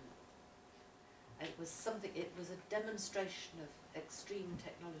airliner. It was a demonstration of extreme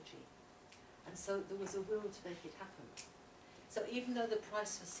technology. And so there was a will to make it happen. So even though the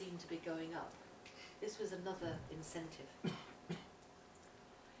price was seen to be going up, this was another incentive.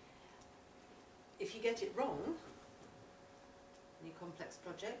 If you get it wrong in your complex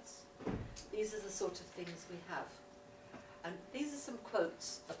projects, these are the sort of things we have. And these are some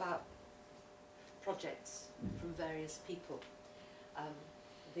quotes about projects from various people.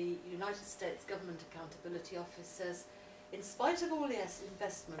 The United States Government Accountability Office says, in spite of all the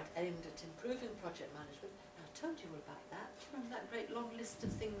investment aimed at improving project management, now I told you all about that, remember that great long list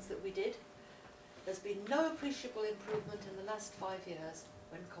of things that we did? There's been no appreciable improvement in the last 5 years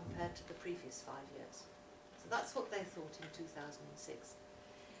when compared to the previous 5 years. So that's what they thought in 2006.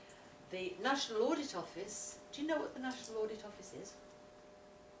 The National Audit Office, do you know what the National Audit Office is?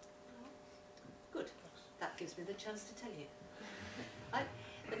 Good, that gives me the chance to tell you.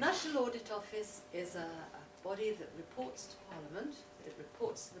 The National Audit Office is a body that reports to Parliament, it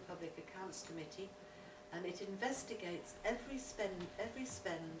reports to the Public Accounts Committee, and it investigates every spend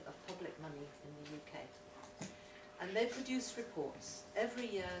of public money in the UK. And they produce reports. Every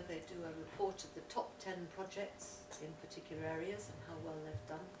year they do a report of the top 10 projects in particular areas and how well they've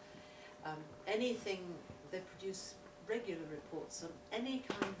done. They produce regular reports on any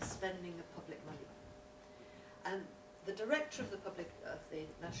kind of spending of public money. And the director of the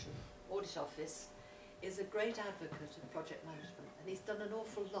National Audit Office is a great advocate of project management, and he's done an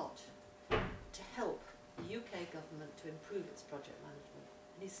awful lot to help the UK government to improve its project management,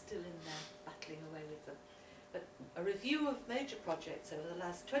 and he's still in there battling away with them. But a review of major projects over the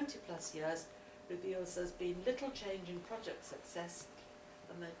last 20 plus years reveals there's been little change in project success,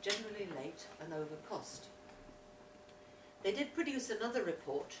 and they're generally late and over cost. They did produce another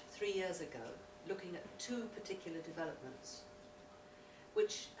report 3 years ago looking at 2 particular developments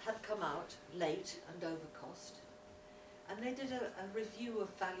which had come out late and over cost, and they did a review of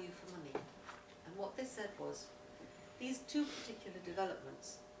value for money. And what they said was, these 2 particular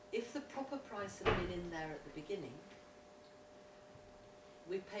developments, if the proper price had been in there at the beginning,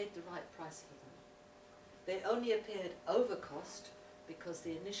 we paid the right price for them. They only appeared over cost because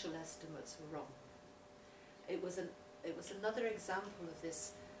the initial estimates were wrong. It was another example of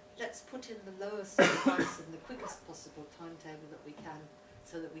this, let's put in the lowest price in the quickest possible timetable that we can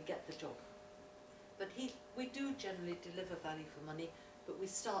so that we get the job. but we do generally deliver value for money, but we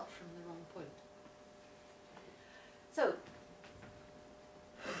start from the wrong point. So,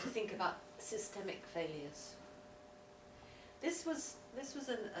 to think about systemic failures. This was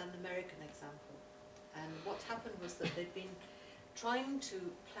an American example, and what happened was that they'd been trying to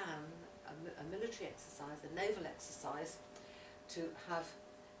plan a military exercise, a naval exercise, to have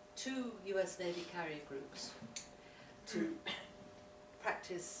 2 US Navy carrier groups to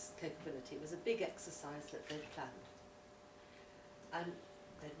practice capability. It was a big exercise that they'd planned. And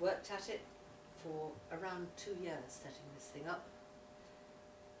they'd worked at it for around 2 years, setting this thing up.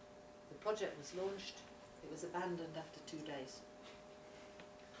 The project was launched. It was abandoned after 2 days.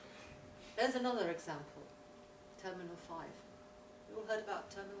 There's another example, Terminal 5. You all heard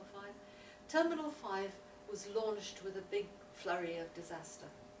about Terminal 5? Terminal 5 was launched with a big flurry of disaster.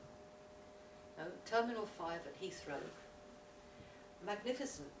 No, Terminal 5 at Heathrow,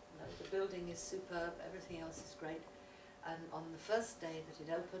 magnificent. No, the building is superb, everything else is great. And on the first day that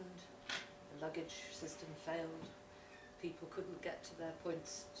it opened, the luggage system failed. People couldn't get to their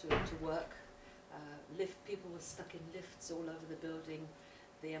points to work. People were stuck in lifts all over the building.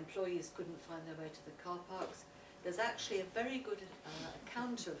 The employees couldn't find their way to the car parks. There's actually a very good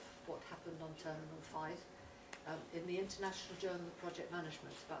account of what happened on Terminal 5 in the International Journal of Project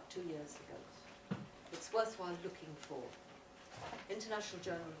Management about 2 years ago. It's worthwhile looking for. International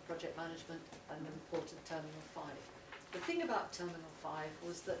Journal of Project Management and the report of Terminal 5. The thing about Terminal 5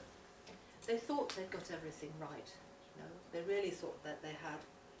 was that they thought they'd got everything right. You know, they really thought that they had.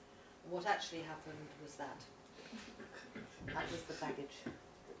 What actually happened was that. That was the baggage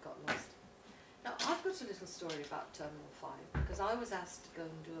that got lost. Now, I've got a little story about Terminal 5 because I was asked to go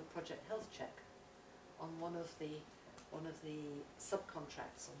and do a project health check on one of the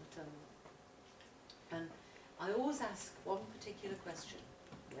subcontracts on the terminal. And I always ask one particular question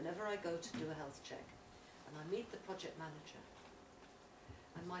whenever I go to do a health check, and I meet the project manager.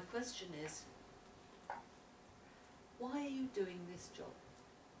 And my question is, why are you doing this job?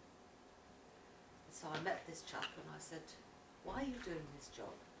 So I met this chap and I said, why are you doing this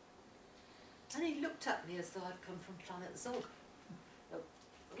job? And he looked at me as though I'd come from Planet Zog. Oh,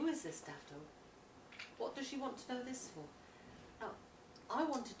 who is this daft old? What does she want to know this for? Now, I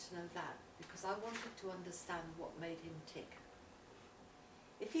wanted to know that because I wanted to understand what made him tick.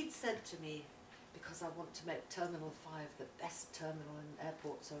 If he'd said to me, because I want to make Terminal 5 the best terminal in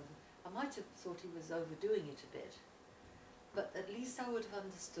airports, I might have thought he was overdoing it a bit. But at least I would have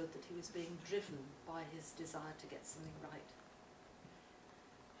understood that he was being driven by his desire to get something right.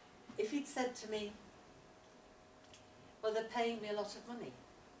 If he'd said to me, well, they're paying me a lot of money,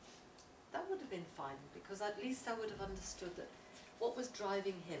 that would have been fine, because at least I would have understood that what was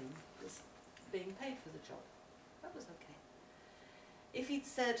driving him was being paid for the job. That was okay. If he'd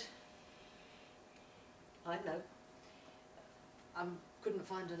said, I know, I couldn't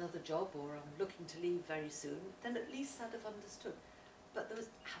find another job, or I'm looking to leave very soon, then at least I'd have understood. But there was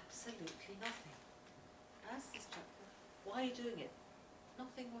absolutely nothing. I asked this chap, why are you doing it?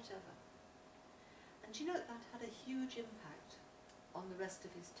 Nothing whatever. And you know, that had a huge impact on the rest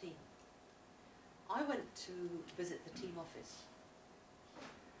of his team. I went to visit the team office,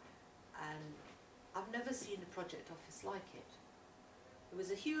 and I've never seen a project office like it. It was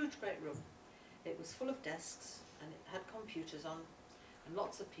a huge, great room. It was full of desks, and it had computers on, and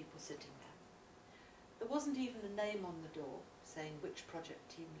lots of people sitting there. There wasn't even a name on the door saying which project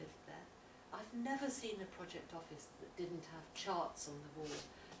team lived there. I've never seen a project office that didn't have charts on the wall,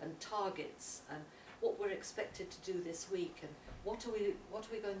 and targets, and what we're expected to do this week, and what are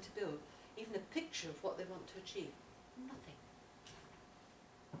we going to build. Even a picture of what they want to achieve. Nothing.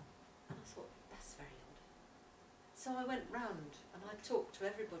 And I thought, that's very odd. So I went round and I talked to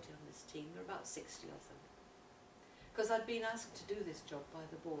everybody on this team. There were about 60 of them. Because I'd been asked to do this job by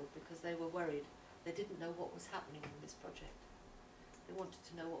the board because they were worried. They didn't know what was happening in this project. They wanted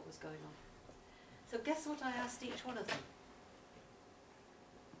to know what was going on. So guess what I asked each one of them?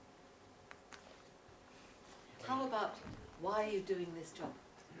 How about, why are you doing this job?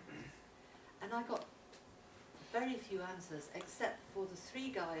 And I got very few answers, except for the 3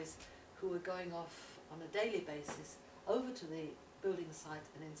 guys who were going off on a daily basis over to the building site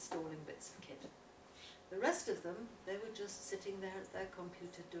and installing bits of kit. The rest of them, they were just sitting there at their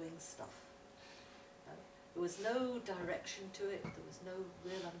computer doing stuff. There was no direction to it, there was no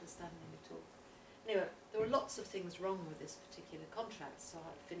real understanding at all. Anyway, there were lots of things wrong with this particular contract, so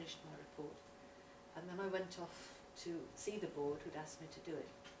I finished my report. And then I went off to see the board who'd asked me to do it.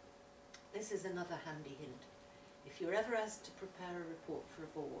 This is another handy hint. If you're ever asked to prepare a report for a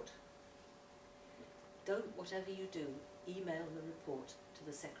board, don't, whatever you do, email the report to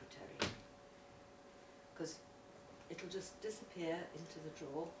the secretary. because it'll just disappear into the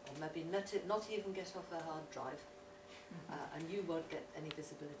drawer, or maybe not even get off a hard drive, and you won't get any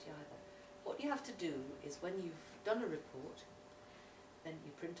visibility either. What you have to do is when you've done a report, then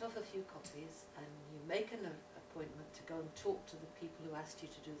you print off a few copies and you make an appointment to go and talk to the people who asked you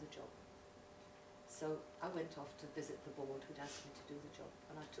to do the job. So I went off to visit the board who'd asked me to do the job,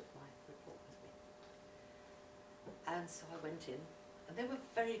 and I took my report with me. And so I went in, and they were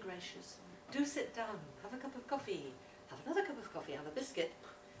very gracious. Do sit down, have a cup of coffee, have another cup of coffee, have a biscuit.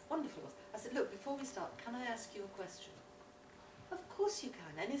 Wonderful. I said, look, before we start, can I ask you a question? Of course you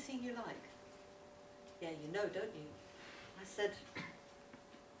can, anything you like. Yeah, you know, don't you? I said,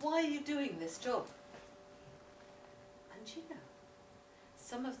 why are you doing this job? And you know,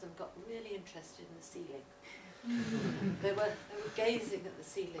 some of them got really interested in the ceiling. they were gazing at the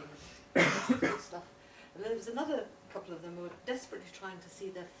ceiling and stuff. And there was another couple of them who were desperately trying to see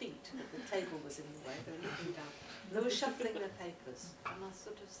their feet, but the table was in the way. They were looking down. And they were shuffling their papers. And I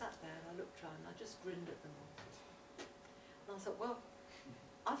sort of sat there and I looked around and I just grinned at them all. And I thought, well,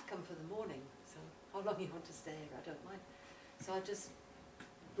 I've come for the morning, so how long you want to stay here, I don't mind. So I just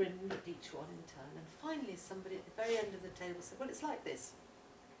grinned at each one in turn. And finally somebody at the very end of the table said, well, it's like this.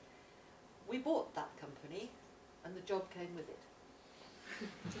 We bought that company and the job came with it.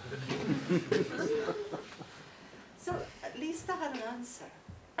 So at least I had an answer,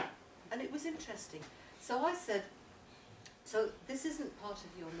 and it was interesting. So I said, so this isn't part of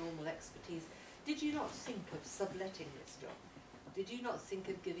your normal expertise. Did you not think of subletting this job? Did you not think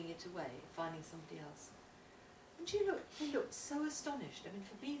of giving it away, finding somebody else? And he looked so astonished. I mean,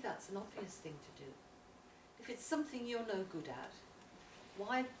 for me that's an obvious thing to do. If it's something you're no good at,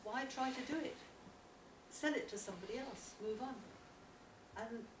 why try to do it? Sell it to somebody else, move on.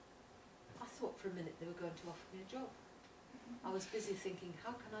 And I thought for a minute they were going to offer me a job. I was busy thinking,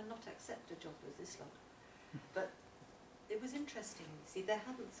 how can I not accept a job with this lot? But it was interesting, you see, they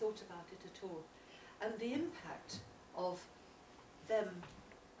hadn't thought about it at all. And the impact of them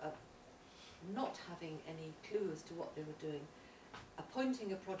not having any clue as to what they were doing,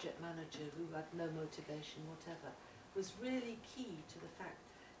 appointing a project manager who had no motivation whatever, was really key to the fact.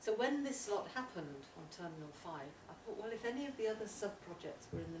 So when this lot happened on Terminal 5, I thought, well, if any of the other sub-projects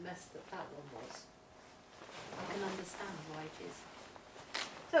were in the mess that that one was, I can understand why it is.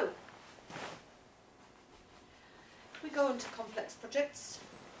 So, we go on to complex projects.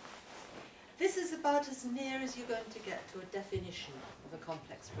 This is about as near as you're going to get to a definition of a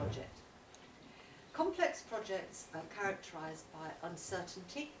complex project. Complex projects are characterised by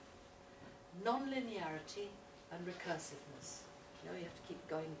uncertainty, non-linearity, and recursiveness. You know, you have to keep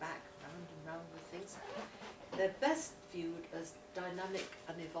going back round and round with things. They're best viewed as dynamic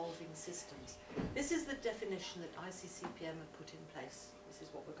and evolving systems. This is the definition that ICCPM have put in place. This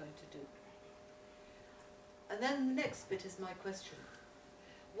is what we're going to do. And then the next bit is my question.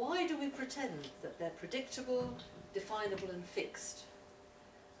 Why do we pretend that they're predictable, definable and fixed?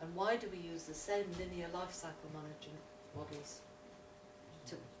 And why do we use the same linear life cycle management models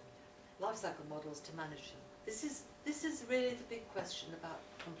to manage them? This is really the big question about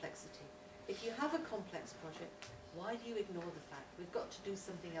complexity. If you have a complex project, why do you ignore the fact we've got to do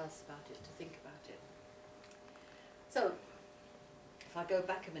something else about it, to think about it? So, if I go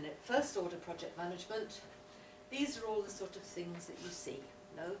back a minute, first order project management, these are all the sort of things that you see,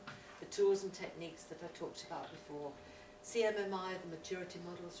 you know, the tools and techniques that I talked about before, CMMI, the maturity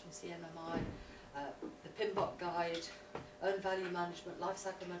models from CMMI, the PMBOK guide, earned value management, life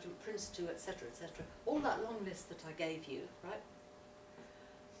cycle management, Prince2, etc., etc. All that long list that I gave you, right?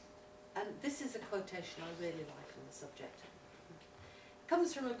 And this is a quotation I really like on the subject. It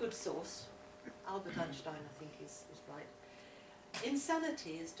comes from a good source. Albert Einstein, I think, is right.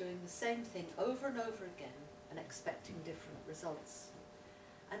 Insanity is doing the same thing over and over again and expecting different results.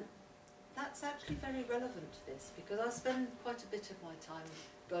 And that's actually very relevant to this, because I spend quite a bit of my time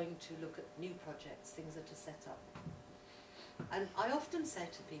going to look at new projects, things that are set up. And I often say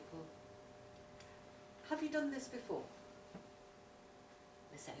to people, have you done this before?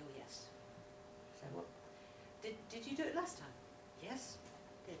 They say, oh yes. I say, what? Did you do it last time? Yes,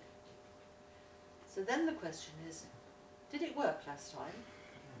 I did. So then the question is, did it work last time?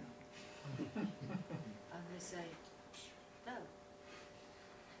 And they say, no.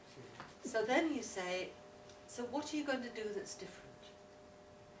 So then you say, so what are you going to do that's different?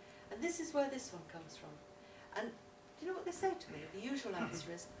 And this is where this one comes from. And do you know what they say to me? The usual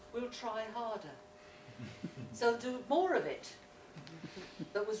answer is, we'll try harder. So do more of it.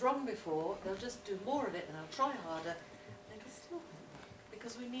 That was wrong before, they'll just do more of it and they'll try harder. And it'll still work.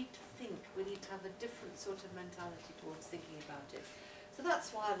 Because we need to think, we need to have a different sort of mentality towards thinking about it. So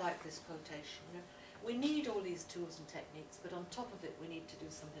that's why I like this quotation. You know, We need all these tools and techniques, but on top of it we need to do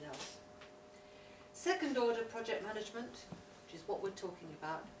something else. Second order project management, which is what we're talking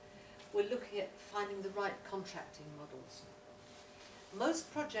about, we're looking at finding the right contracting models.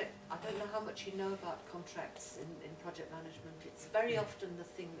 Most project, I don't know how much you know about contracts in project management, it's very often the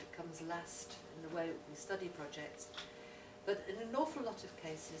thing that comes last in the way we study projects, but in an awful lot of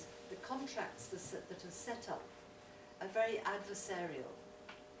cases the contracts that are set up are very adversarial.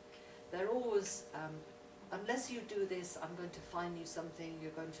 They're always, unless you do this, I'm going to fine you something,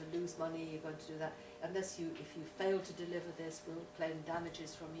 you're going to lose money, you're going to do that, if you fail to deliver this, we'll claim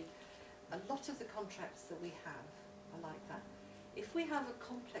damages from you. A lot of the contracts that we have are like that. If we have a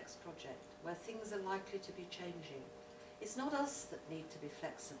complex project where things are likely to be changing, it's not us that need to be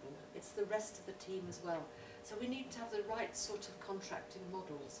flexible, it's the rest of the team as well. So we need to have the right sort of contracting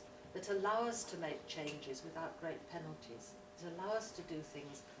models that allow us to make changes without great penalties, that allow us to do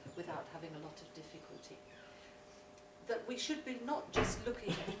things without having a lot of difficulty. That we should be not just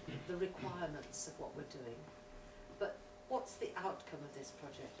looking at the requirements of what we're doing, but what's the outcome of this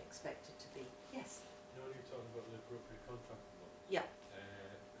project expected to be? Yes? You know, when you're talking about the appropriate contract model, Yeah.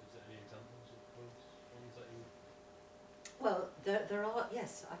 is there any examples of ones that you... Well, there are,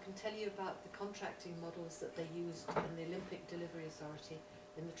 yes, I can tell you about the contracting models that they used in the Olympic Delivery Authority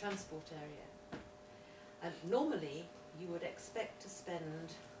in the transport area. And normally you would expect to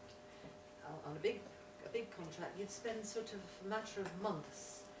spend, on a big contract, you'd spend sort of a matter of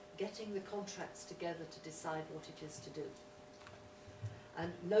months getting the contracts together to decide what it is to do.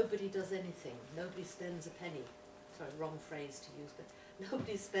 And nobody does anything, nobody spends a penny, sorry, wrong phrase to use, but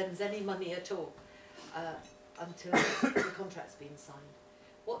nobody spends any money at all until the contract's been signed.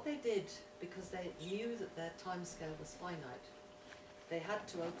 What they did, because they knew that their timescale was finite, they had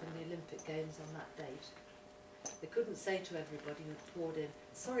to open the Olympic Games on that date. They couldn't say to everybody who poured in,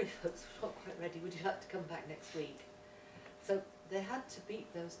 sorry folks, we're not quite ready, would you like to come back next week? So they had to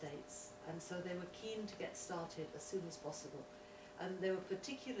beat those dates, and so they were keen to get started as soon as possible. And they were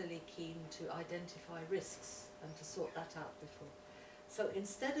particularly keen to identify risks and to sort that out before. So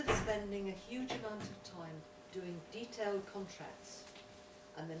instead of spending a huge amount of time doing detailed contracts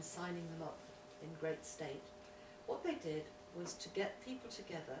and then signing them up in great state, what they did was to get people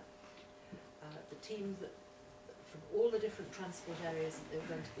together, the team from all the different transport areas that they were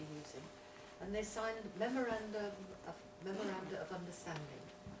going to be using, and they signed memoranda of understanding.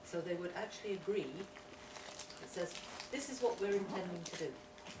 So they would actually agree, it says, this is what we're intending to do.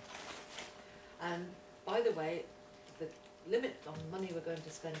 And by the way, the limit on money we're going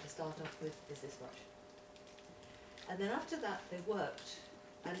to spend to start off with is this much. And then after that they worked,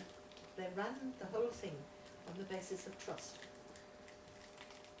 and they ran the whole thing on the basis of trust.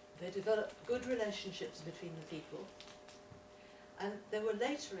 They developed good relationships between the people, and they were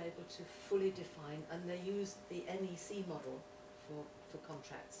later able to fully define, and they used the NEC model for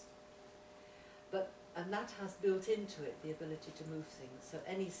contracts. And that has built into it the ability to move things, so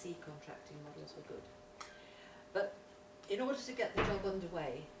NEC contracting models were good. But in order to get the job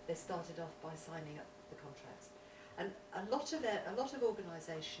underway, they started off by signing up the contracts. And a lot of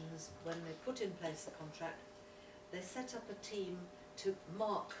organisations, when they put in place a contract, they set up a team to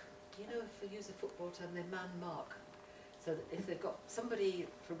mark, you know, if we use a football term, they man mark. So that if they've got somebody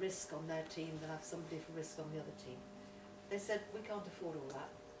for risk on their team, they'll have somebody for risk on the other team. They said, we can't afford all that.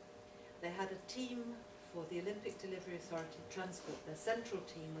 They had a team for the Olympic Delivery Authority Transport. Their central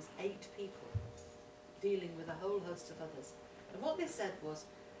team was 8 people dealing with a whole host of others. And what they said was,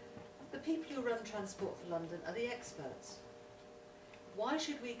 the people who run Transport for London are the experts. Why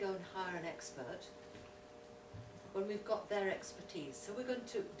should we go and hire an expert when we've got their expertise? So we're going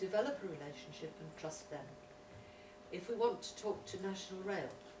to develop a relationship and trust them. If we want to talk to National Rail,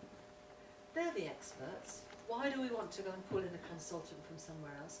 they're the experts. Why do we want to go and pull in a consultant from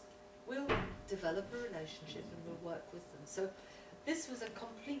somewhere else? We'll develop a relationship and we'll work with them. So this was a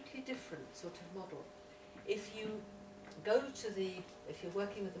completely different sort of model. If you go to if you're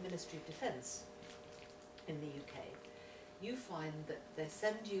working with the Ministry of Defence in the UK, you find that they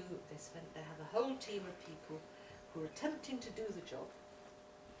have a whole team of people who are attempting to do the job,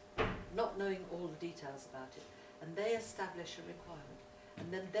 not knowing all the details about it, and they establish a requirement.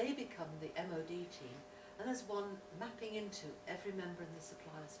 And then they become the MOD team, and there's one mapping into every member in the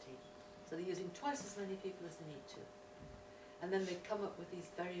suppliers team. So they're using twice as many people as they need to. And then they come up with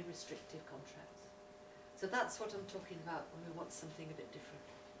these very restrictive contracts. So that's what I'm talking about when we want something a bit different.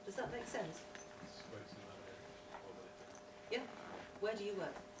 Does that make sense? It's quite similar over there. Yeah. Where do you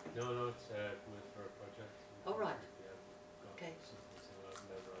work? No, it's with for a project. Oh, right. Yeah, we've got Okay. something similar. I've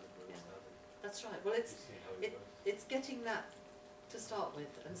never had a good Yeah. understanding. That's right. Well, Just seeing how it works. it's getting that to start with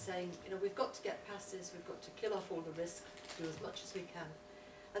and saying, you know, we've got to get past this, we've got to kill off all the risk, do as much as we can.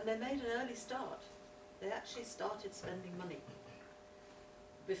 And they made an early start. They actually started spending money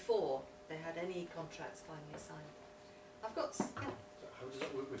before they had any contracts finally signed. I've got, yeah. So how does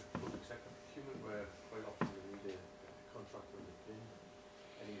that work with public sector procurement, where quite often you need a contractor within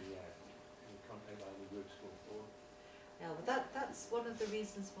any contract, any works going forward? Yeah, well that's one of the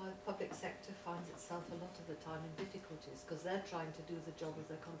reasons why the public sector finds itself a lot of the time in difficulties, because they're trying to do the job of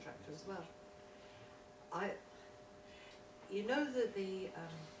their contractor as well. You know that the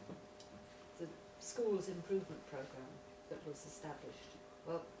schools improvement programme that was established,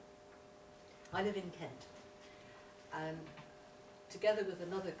 well, I live in Kent, and together with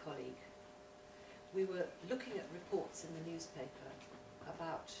another colleague, we were looking at reports in the newspaper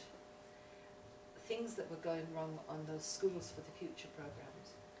about things that were going wrong on those Schools for the Future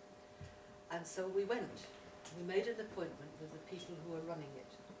programmes. And so we made an appointment with the people who were running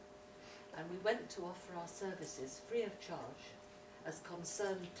it, and we went to offer our services free of charge as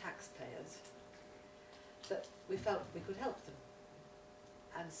concerned taxpayers, that we felt we could help them.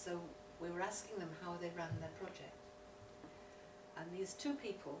 And so we were asking them how they ran their project. And these two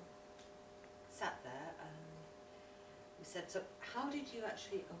people sat there and we said, so how did you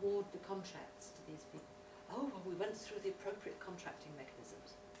actually award the contracts to these people? Oh, well, we went through the appropriate contracting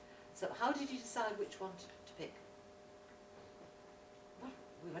mechanisms. So how did you decide which one to pick? Well,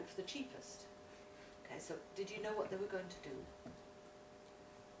 we went for the cheapest. Okay, so did you know what they were going to do?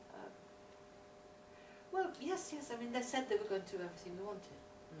 Well, yes, I mean, they said they were going to do everything we wanted.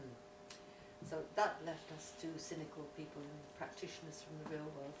 So that left us two cynical people and practitioners from the real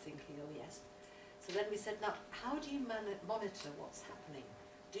world thinking, oh yes. So then we said, now, how do you monitor what's happening?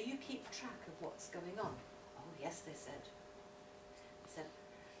 Do you keep track of what's going on? Oh yes, they said. They said,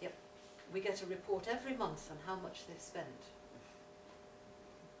 yep, we get a report every month on how much they've spent.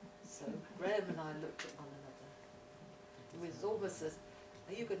 So Graham and I looked at one another. It was almost as,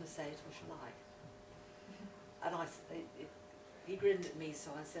 are you going to say it or shall I? And he grinned at me,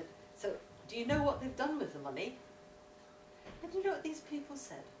 so I said, so do you know what they've done with the money? And do you know what these people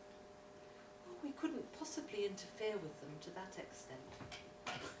said? Well, we couldn't possibly interfere with them to that extent.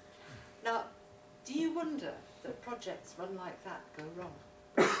 Now, do you wonder that projects run like that go wrong?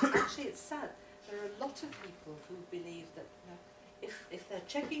 Actually, it's sad. There are a lot of people who believe that, you know, if they're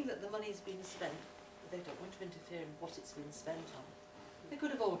checking that the money's been spent, they don't want to interfere in what it's been spent on. They could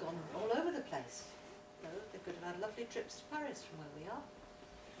have all gone all over the place. No, they could have had lovely trips to Paris from where we are.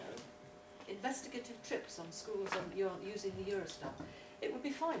 No. Investigative trips on schools using the Eurostar. It would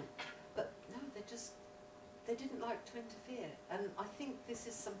be fine. But no, they didn't like to interfere. And I think this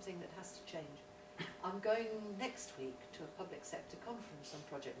is something that has to change. I'm going next week to a public sector conference on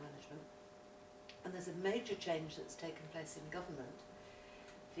project management. And there's a major change that's taken place in government.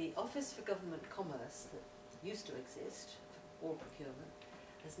 The Office for Government Commerce that used to exist for all procurement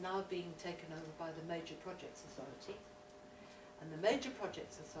is now being taken over by the Major Projects Authority. And the Major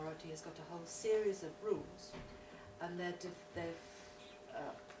Projects Authority has got a whole series of rules, and they've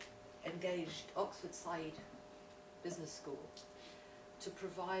engaged Oxford Side Business School to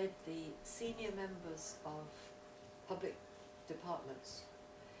provide the senior members of public departments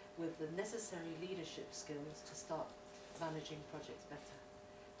with the necessary leadership skills to start managing projects better.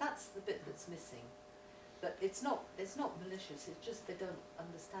 That's the bit that's missing. But it's not malicious, it's just they don't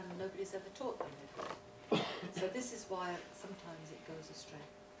understand and nobody's ever taught them before. So this is why sometimes it goes astray.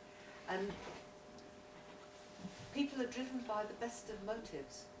 And people are driven by the best of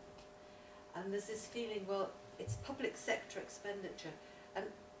motives. And there's this feeling, well, it's public sector expenditure. And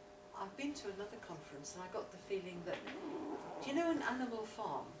I've been to another conference and I got the feeling that, do you know an animal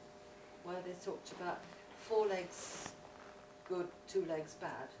farm where they talked about 4 legs good, 2 legs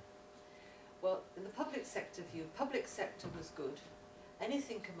bad? Well, in the public sector view, public sector was good,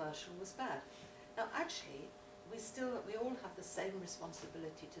 anything commercial was bad. Now actually, we all have the same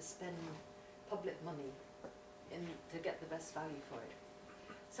responsibility to spend public money to get the best value for it.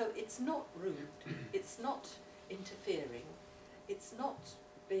 So it's not rude, it's not interfering, it's not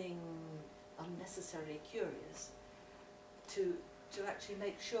being unnecessarily curious to actually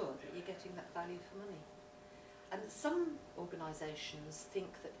make sure that you're getting that value for money. And some organisations think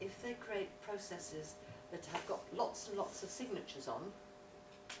that if they create processes that have got lots and lots of signatures on,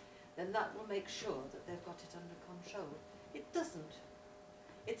 then that will make sure that they've got it under control. It doesn't.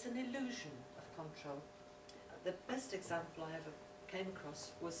 It's an illusion of control. The best example I ever came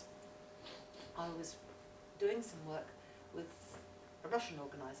across was I was doing some work with a Russian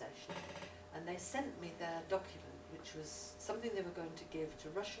organisation, and they sent me their document, which was something they were going to give to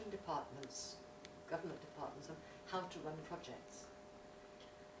Russian departments, government departments, on how to run projects.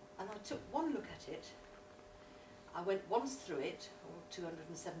 And I took one look at it. I went once through it, all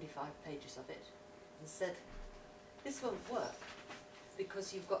 275 pages of it, and said, this won't work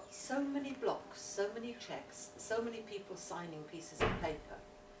because you've got so many blocks, so many checks, so many people signing pieces of paper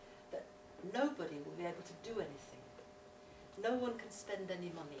that nobody will be able to do anything. No one can spend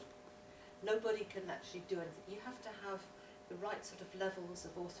any money. Nobody can actually do anything. You have to have the right sort of levels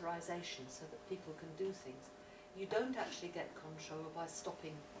of authorization so that people can do things. You don't actually get control by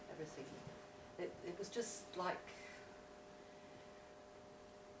stopping everything. It was just like,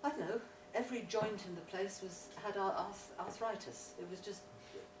 I don't know, every joint in the place had arthritis. It was just,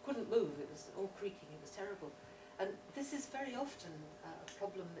 couldn't move, it was all creaking, it was terrible. And this is very often a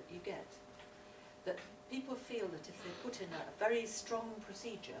problem that you get, that people feel that if they put in a very strong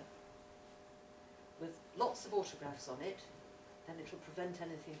procedure with lots of autographs on it, then it will prevent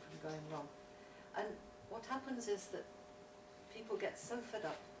anything from going wrong. And what happens is that people get so fed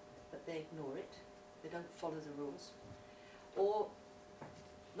up that they ignore it, they don't follow the rules, or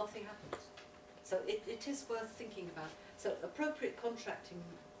nothing happens. So it is worth thinking about. So appropriate contracting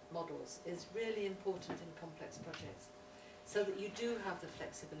models is really important in complex projects, so that you do have the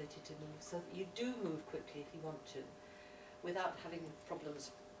flexibility to move, so that you do move quickly if you want to, without having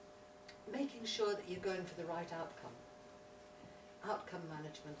problems. Making sure that you're going for the right outcome. Outcome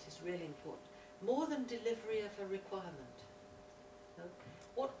management is really important, more than delivery of a requirement. You know,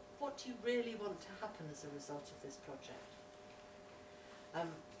 what do you really want to happen as a result of this project?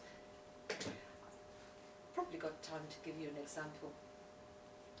 Probably got time to give you an example.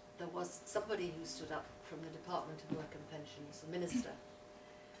 There was somebody who stood up from the Department of Work and Pensions, a minister,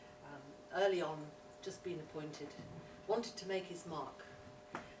 early on, just been appointed, wanted to make his mark.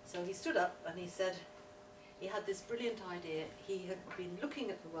 So he stood up and he said he had this brilliant idea. He had been looking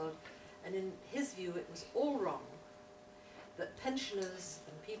at the world, and in his view it was all wrong that pensioners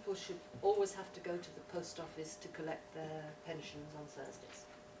and people should always have to go to the post office to collect their pensions on Thursdays.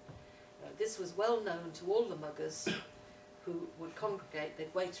 This was well known to all the muggers who would congregate.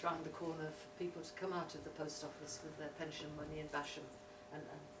 They'd wait around the corner for people to come out of the post office with their pension money and bash them. And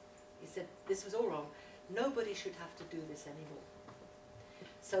he said this was all wrong. Nobody should have to do this anymore.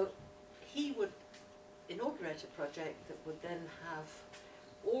 So he would inaugurate a project that would then have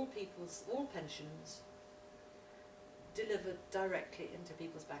all pensions delivered directly into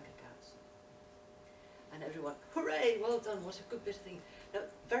people's bank accounts. And everyone, hooray, well done, what a good bit of thing. No,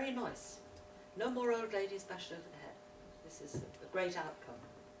 very nice. No more old ladies bashed over the head. This is a great outcome.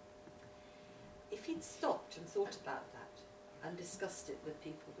 If he'd stopped and thought about that and discussed it with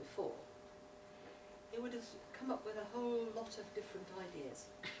people before, he would have come up with a whole lot of different ideas.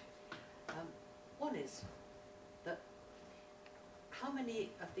 One is that how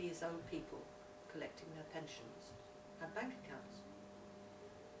many of these old people collecting their pensions had bank accounts?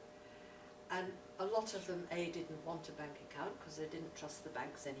 And a lot of them, A, didn't want a bank account because they didn't trust the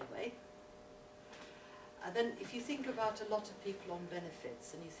banks anyway. And then if you think about a lot of people on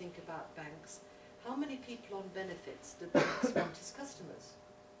benefits and you think about banks, how many people on benefits do banks want as customers?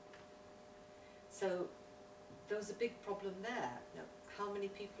 So there was a big problem there. You know, how many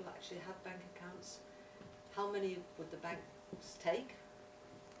people actually have bank accounts? How many would the banks take?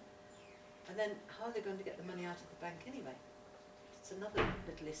 And then how are they going to get the money out of the bank anyway? It's another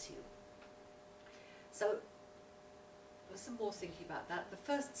little issue. So there was some more thinking about that. The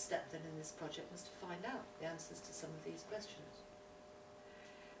first step then in this project was to find out the answers to some of these questions.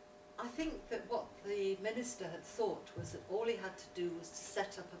 I think that what the minister had thought was that all he had to do was to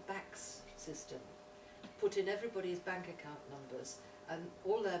set up a BACS system, put in everybody's bank account numbers, and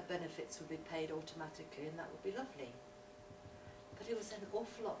all their benefits would be paid automatically, and that would be lovely. But it was an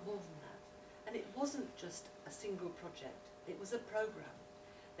awful lot more than that. And it wasn't just a single project, it was a program.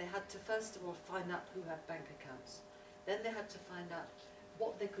 They had to first of all find out who had bank accounts. Then they had to find out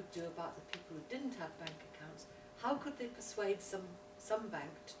what they could do about the people who didn't have bank accounts. How could they persuade some bank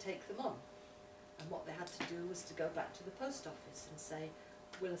to take them on? And what they had to do was to go back to the post office and say,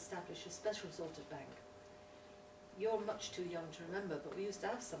 we'll establish a special sort of bank. You're much too young to remember, but we used to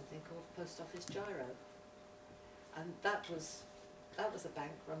have something called Post Office Giro. And that was a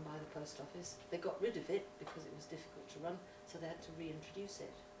bank run by the post office. They got rid of it because it was difficult to run, so they had to reintroduce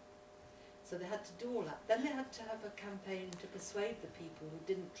it. So they had to do all that. Then they had to have a campaign to persuade the people who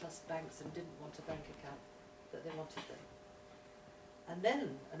didn't trust banks and didn't want a bank account that they wanted them. And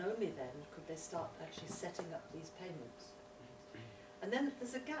then, and only then, could they start actually setting up these payments. And then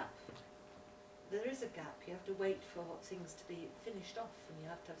there's a gap. There is a gap. You have to wait for things to be finished off, and you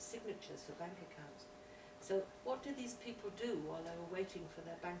have to have signatures for bank accounts. So what did these people do while they were waiting for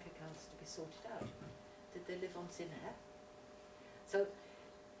their bank accounts to be sorted out? Did they live on thin air? So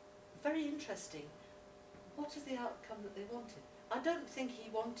very interesting. What is the outcome that they wanted? I don't think he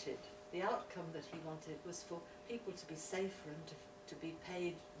wanted, the outcome that he wanted was for people to be safer and to be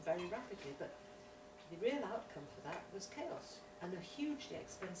paid very rapidly, but the real outcome for that was chaos and a hugely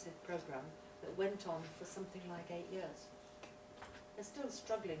expensive programme that went on for something like 8 years. They're still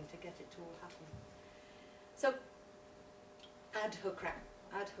struggling to get it to all happen. So,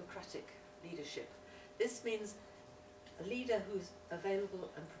 ad-hocratic leadership. This means a leader who's available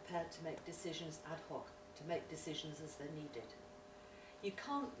and prepared to make decisions ad hoc, to make decisions as they're needed. You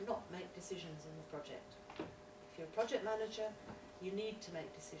can't not make decisions in the project. If you're a project manager, you need to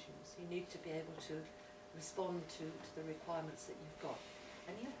make decisions. You need to be able to respond to the requirements that you've got.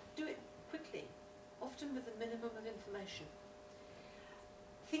 And you have to do it quickly, often with a minimum of information.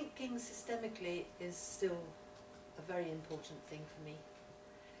 Thinking systemically is still a very important thing for me.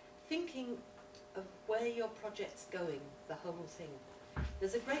 Thinking of where your project's going, the whole thing.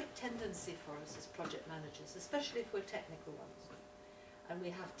 There's a great tendency for us as project managers, especially if we're technical ones, and we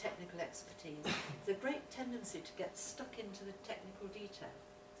have technical expertise, there's a great tendency to get stuck into the technical detail.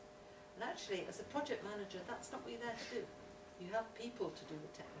 And actually, as a project manager, that's not what you're there to do. You have people to do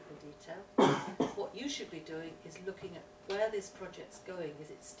the technical detail. What you should be doing is looking at where this project's going. Is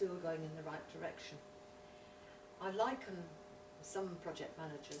it still going in the right direction? I liken some project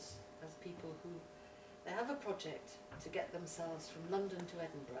managers as people who, they have a project to get themselves from London to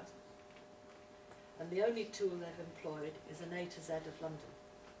Edinburgh, and the only tool they've employed is an A to Z of London.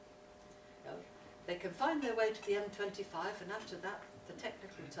 You know, they can find their way to the M25, and after that, the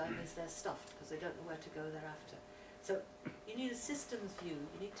technical term is they're stuffed because they don't know where to go thereafter. So you need a systems view.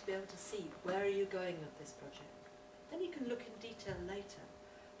 You need to be able to see where are you going with this project. Then you can look in detail later,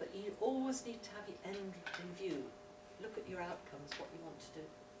 but you always need to have your end in view. Look at your outcomes, what you want to do.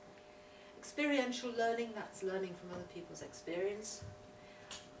 Experiential learning, that's learning from other people's experience.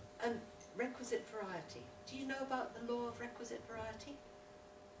 And requisite variety. Do you know about the law of requisite variety?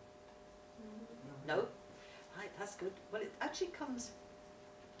 No? Right, that's good. Well, it actually comes,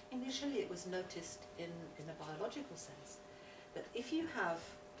 initially it was noticed in a biological sense, that if you have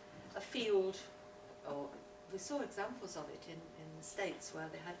a field, or we saw examples of it in the States where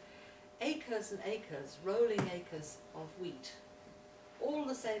they had acres and acres, rolling acres of wheat, all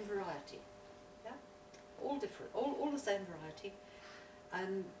the same variety, yeah? All different, all the same variety,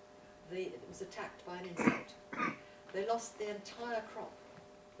 and it was attacked by an insect. They lost the entire crop.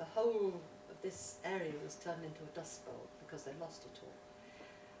 The whole of this area was turned into a dust bowl because they lost it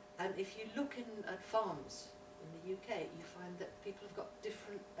all. And if you look at farms in the UK, you find that people have got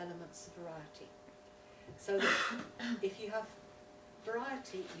different elements of variety. So that if you have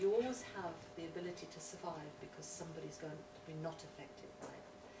variety, you always have the ability to survive because somebody's going to be not affected by it.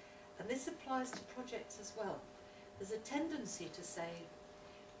 And this applies to projects as well. There's a tendency to say,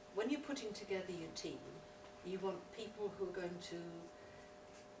 when you're putting together your team, you want people who are going to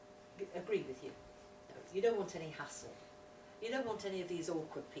agree with you. You don't want any hassle. You don't want any of these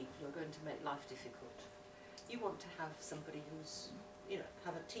awkward people who are going to make life difficult. You want to have somebody who's,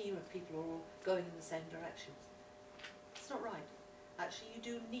 have a team of people who are all going in the same direction. It's not right. Actually, you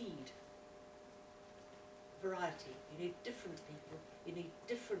do need variety. You need different people. You need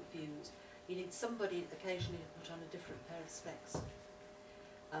different views. You need somebody occasionally to put on a different pair of specs.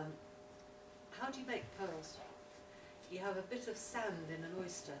 How do you make pearls? You have a bit of sand in an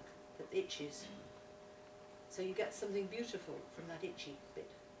oyster that itches. So you get something beautiful from that itchy bit.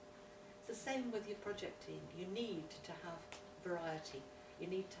 It's the same with your project team. You need to have variety. You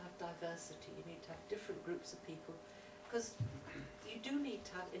need to have diversity. You need to have different groups of people, because you do need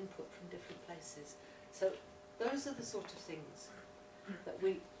to have input from different places. So those are the sort of things that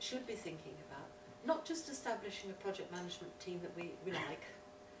we should be thinking about. Not just establishing a project management team that we like.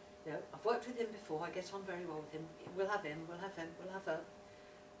 I've worked with him before, I get on very well with him. We'll have him, we'll have him, we'll have her.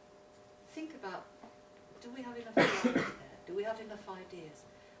 Think about, do we have enough variety there? Do we have enough ideas?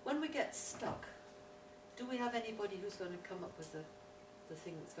 When we get stuck, do we have anybody who's going to come up with the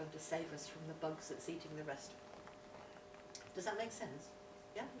thing that's going to save us from the bugs that's eating the rest? Does that make sense?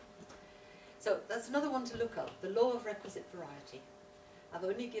 Yeah? So that's another one to look up, the law of requisite variety. I've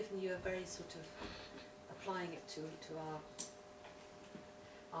only given you a very sort of applying it to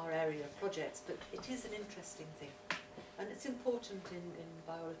our area of projects, but it is an interesting thing, and it's important in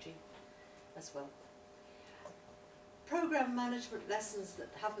biology as well. Program management lessons that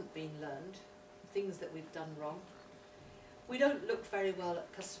haven't been learned, things that we've done wrong. We don't look very well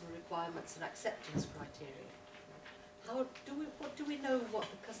at customer requirements and acceptance criteria. What do we know what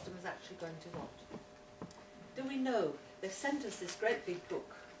the customer's actually going to want? Do we know? They've sent us this great big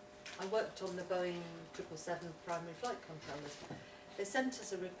book. I worked on the Boeing 777 primary flight controllers. they sent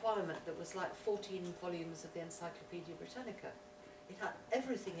us a requirement that was like 14 volumes of the Encyclopaedia Britannica. It had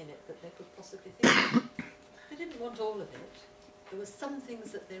everything in it that they could possibly think of. They didn't want all of it. There were some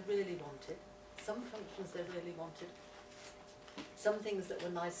things that they really wanted, some functions they really wanted, some things that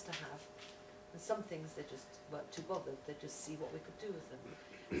were nice to have, and some things they just weren't too bothered. They just see what we could do with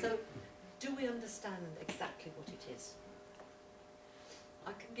them. So, do we understand exactly what it is?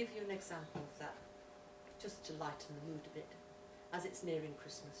 I can give you an example of that, just to lighten the mood a bit, as it's nearing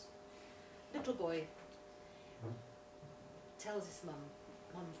Christmas. Little boy tells his mum,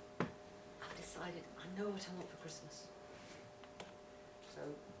 "Mum, I've decided, I know what I want for Christmas." So,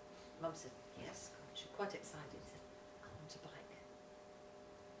 Mum said, "Yes," she was quite excited. He said, "I want a bike."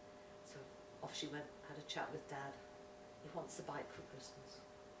 So, off she went, had a chat with Dad. He wants a bike for Christmas.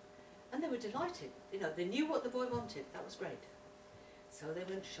 And they were delighted. You know, they knew what the boy wanted. That was great. So they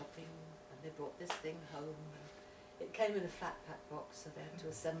went shopping and they brought this thing home. And it came in a flat pack box, so they had to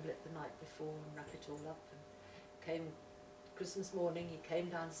assemble it the night before and wrap it all up. And came Christmas morning, he came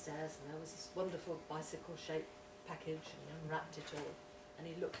downstairs and there was this wonderful bicycle-shaped package, and he unwrapped it all and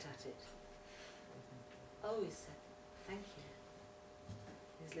he looked at it. "Oh," he said, "thank you."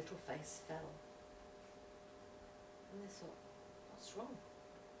 His little face fell. And they thought, what's wrong?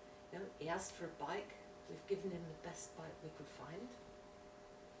 You know, he asked for a bike, we've given him the best bike we could find.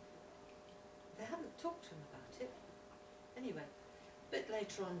 They hadn't talked to him about it. Anyway, a bit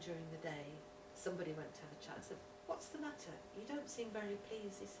later on during the day, somebody went to have a chat and said, "What's the matter? You don't seem very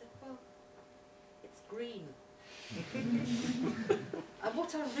pleased." He said, "Well, it's green." And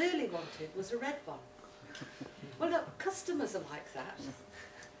what I really wanted was a red one. Well, look, customers are like that.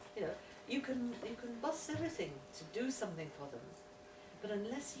 You know, you can bust everything to do something for them, but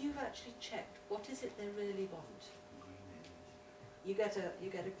unless you've actually checked what is it they really want, you get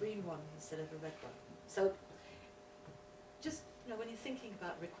a green one instead of a red one. So, just, you know, when you're thinking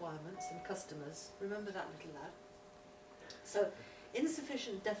about requirements and customers, remember that little lad. So,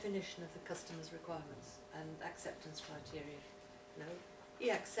 insufficient definition of the customer's requirements and acceptance criteria. No, he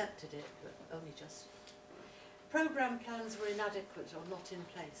accepted it, but only just. Program plans were inadequate or not in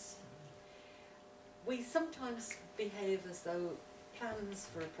place. We sometimes behave as though plans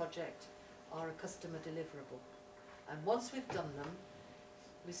for a project are a customer deliverable. And once we've done them,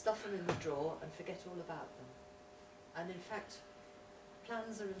 we stuff them in the drawer and forget all about them. And in fact,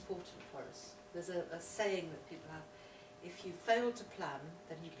 plans are important for us. There's a saying that people have, if you fail to plan,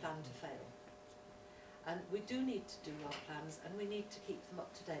 then you plan to fail. And we do need to do our plans, and we need to keep them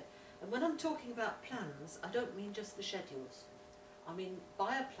up to date. And when I'm talking about plans, I don't mean just the schedules. I mean,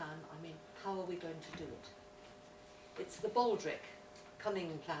 by a plan, I mean, how are we going to do it? It's the Baldrick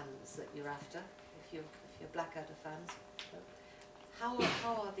cunning plans that you're after, if you're Blackadder fans. How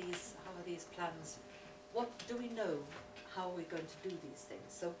are these plans? What do we know? How are we going to do these things?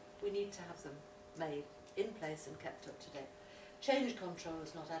 So we need to have them made in place and kept up to date. Change control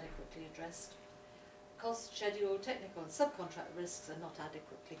is not adequately addressed. Cost, schedule, technical and subcontract risks are not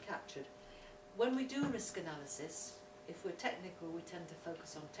adequately captured. When we do risk analysis, if we're technical, we tend to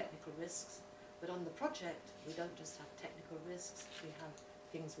focus on technical risks, but on the project, we don't just have technical risks, we have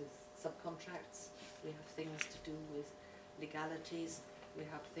things with subcontracts, we have things to do with legalities, we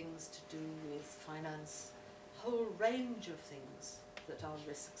have things to do with finance, a whole range of things that are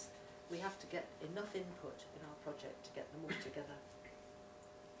risks. We have to get enough input in our project to get them all together.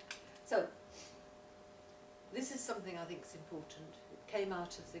 So, this is something I think is important. It came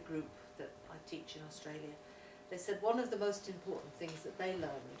out of the group that I teach in Australia. They said one of the most important things that they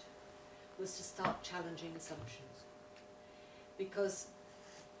learned was to start challenging assumptions. Because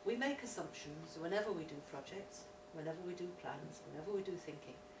we make assumptions whenever we do projects, whenever we do plans, whenever we do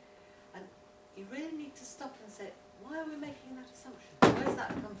thinking. And you really need to stop and say, why are we making that assumption? Where does that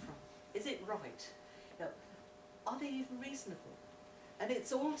come from? Is it right? You know, are they even reasonable? And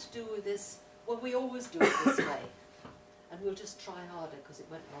it's all to do with this, well, we always do it this way. And we'll just try harder because it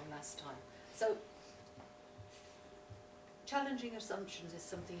went wrong last time. So, challenging assumptions is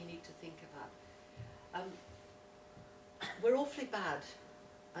something you need to think about. We're awfully bad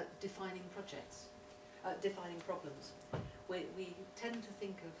at defining projects, defining problems. We tend to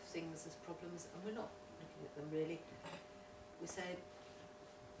think of things as problems, and we're not looking at them really. We say,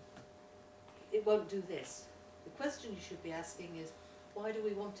 it won't do this. The question you should be asking is, why do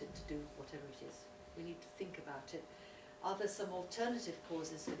we want it to do whatever it is? We need to think about it. Are there some alternative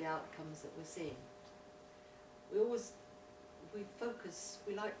causes for the outcomes that we're seeing? We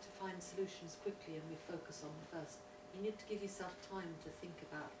like to find solutions quickly, and we focus on the first. You need to give yourself time to think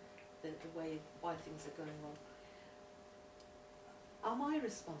about why things are going wrong. Am I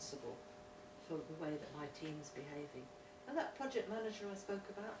responsible for the way that my team is behaving? And that project manager I spoke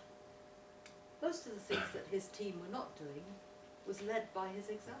about, most of the things that his team were not doing was led by his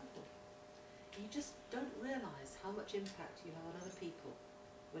example. You just don't realise how much impact you have on other people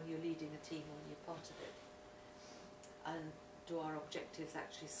when you're leading a team or when you're part of it. And do our objectives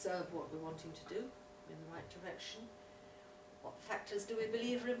actually serve what we're wanting to do in the right direction? What factors do we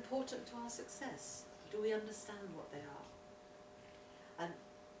believe are important to our success? Do we understand what they are? And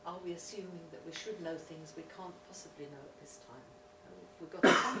are we assuming that we should know things we can't possibly know at this time? If we've got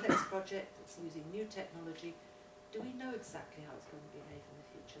a complex project that's using new technology, do we know exactly how it's going to behave in the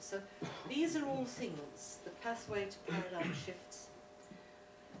future? So these are all things, the pathway to paradigm shifts.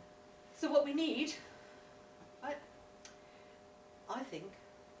 So what we need, I think,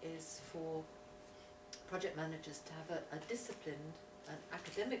 is for project managers to have a disciplined and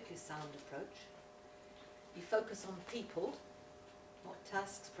academically sound approach. You focus on people, not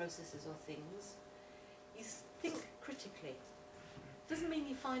tasks, processes or things. You think critically. Doesn't mean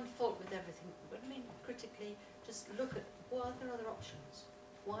you find fault with everything, but I mean critically, just look at what are there other options?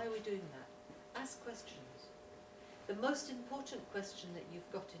 Why are we doing that? Ask questions. The most important question that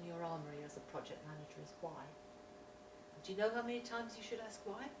you've got in your armoury as a project manager is why. Do you know how many times you should ask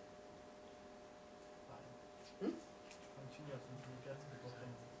why?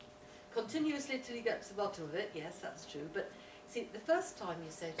 Continuously till you get to the bottom of it, yes, that's true. But see, the first time you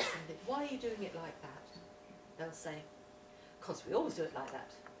say to somebody, why are you doing it like that? They'll say, because we always do it like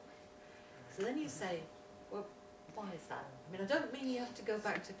that. So then you say, well, why is that? I mean, I don't mean you have to go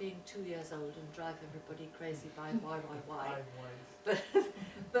back to being 2 years old and drive everybody crazy by why.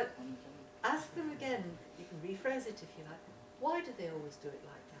 But ask them again, you can rephrase it if you like, why do they always do it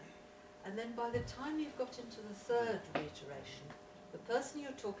like that? And then by the time you've got into the third reiteration, the person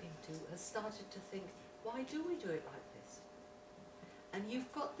you're talking to has started to think, why do we do it like this? And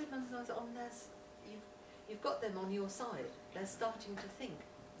you've got them on you've got them on your side. They're starting to think,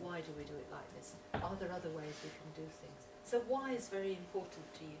 why do we do it like this? Are there other ways we can do things? So why is very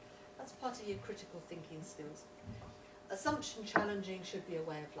important to you. That's part of your critical thinking skills. Assumption challenging should be a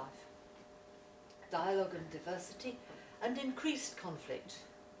way of life. Dialogue and diversity and increased conflict.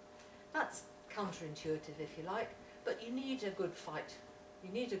 That's counterintuitive if you like, but you need a good fight. You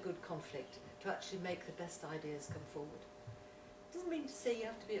need a good conflict to actually make the best ideas come forward. Doesn't mean to say you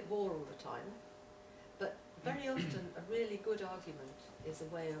have to be at war all the time, but very often a really good argument is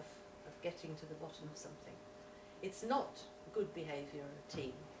a way of getting to the bottom of something. It's not good behaviour in a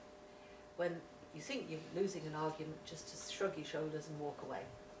team when you think you're losing an argument just to shrug your shoulders and walk away.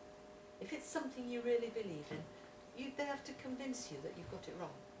 If it's something you really believe in, they have to convince you that you've got it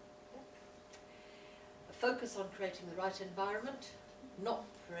wrong. Yeah? A focus on creating the right environment, not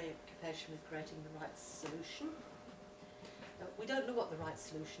preoccupation with creating the right solution. We don't know what the right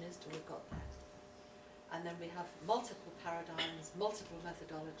solution is till we've got that. And then we have multiple paradigms, multiple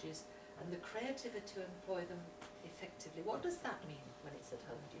methodologies, and the creativity to employ them effectively. What does that mean when it's at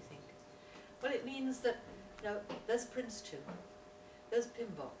home, do you think? Well, it means that, there's Prince2, there's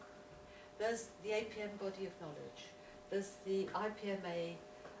PMBOK, there's the APM body of knowledge, there's the IPMA.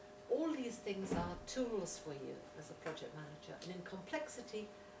 All these things are tools for you as a project manager, and in complexity,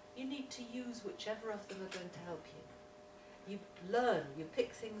 you need to use whichever of them are going to help you. You learn, you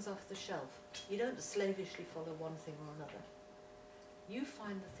pick things off the shelf. You don't slavishly follow one thing or another. You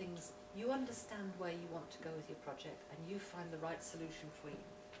find the things, you understand where you want to go with your project, and you find the right solution for you.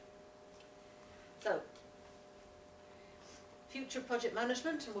 So, future project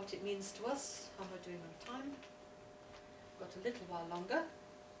management and what it means to us, how we're doing on time. Got a little while longer.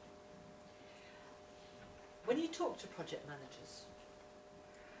 When you talk to project managers,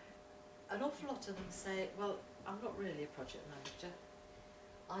 an awful lot of them say, well, I'm not really a project manager.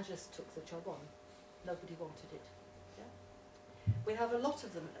 I just took the job on. Nobody wanted it. Yeah? We have a lot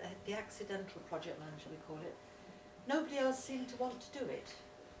of them, the accidental project manager we call it. Nobody else seemed to want to do it.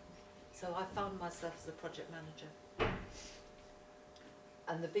 So I found myself as a project manager.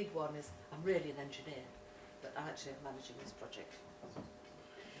 And the big one is, I'm really an engineer, but I actually am managing this project.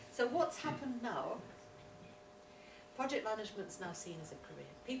 So what's happened now? Project management's now seen as a career.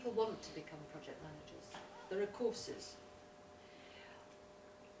 People want to become project managers. There are courses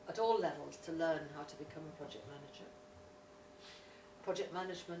at all levels to learn how to become a project manager. Project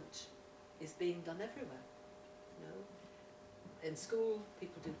management is being done everywhere. In school,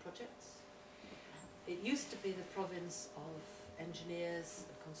 people do projects. It used to be the province of engineers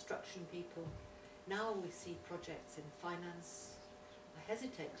and construction people. Now we see projects in finance. I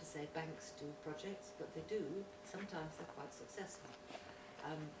hesitate to say banks do projects, but they do. Sometimes they're quite successful.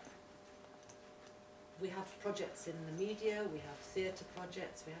 We have projects in the media, we have theatre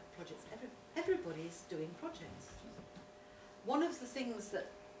projects, we have projects, everybody's doing projects. One of the things that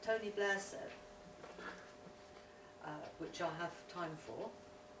Tony Blair said, which I have time for,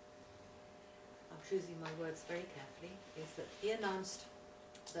 I'm choosing my words very carefully, is that he announced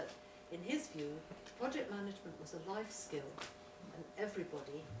that in his view, project management was a life skill and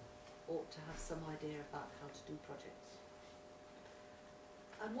everybody ought to have some idea about how to do projects.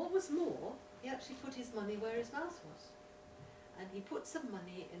 And what was more, he actually put his money where his mouth was. And he put some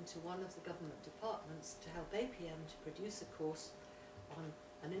money into one of the government departments to help APM to produce a course on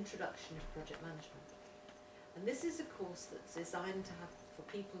an introduction to project management. And this is a course that's designed to have for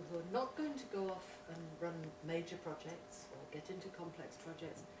people who are not going to go off and run major projects or get into complex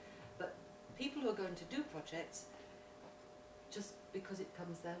projects, but people who are going to do projects just because it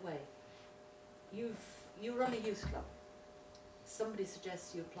comes their way. You run a youth club. Somebody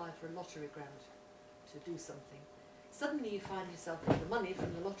suggests you apply for a lottery grant to do something. Suddenly you find yourself with the money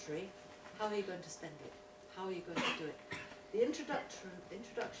from the lottery. How are you going to spend it? How are you going to do it? The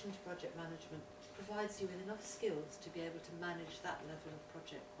introduction to project management provides you with enough skills to be able to manage that level of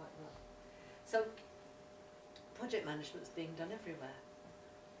project quite well. So project management is being done everywhere.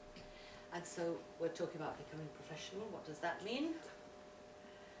 And so we're talking about becoming professional. What does that mean?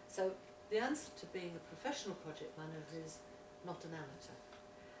 So the answer to being a professional project manager is not an amateur.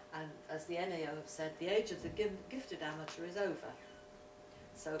 And as the NAO have said, the age of the gifted amateur is over.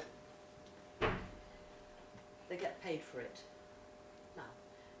 So they get paid for it. Now,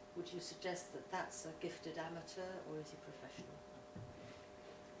 would you suggest that that's a gifted amateur or is he professional?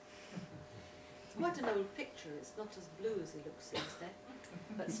 Quite an old picture, it's not as blue as he looks these days,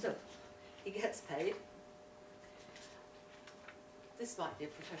 but still, he gets paid. This might be a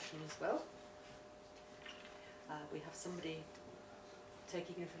professional as well. We have somebody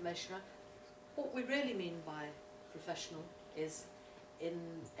taking information around. What we really mean by professional is in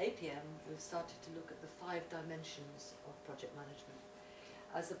APM we've started to look at the 5 dimensions of project management.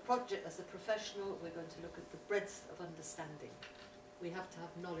 As a professional, we're going to look at the breadth of understanding. We have to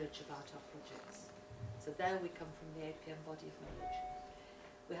have knowledge about our projects. So there we come from the APM body of knowledge.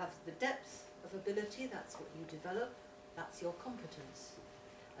 We have the depth of ability, that's what you develop, that's your competence.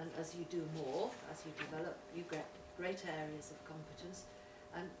 And as you do more, as you develop, you get greater areas of competence.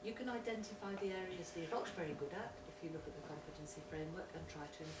 And you can identify the areas that you're not very good at if you look at the competency framework and try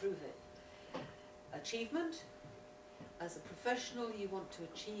to improve it. Achievement. As a professional, you want to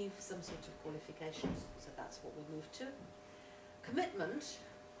achieve some sort of qualifications, so that's what we move to. Commitment.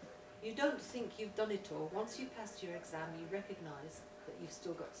 You don't think you've done it all. Once you passed your exam, you recognise that you've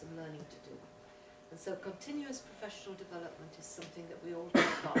still got some learning to do. And so continuous professional development is something that we all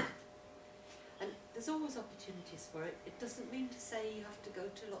take on. And there's always opportunities for it. It doesn't mean to say you have to go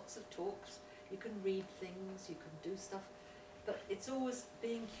to lots of talks. You can read things, you can do stuff, but it's always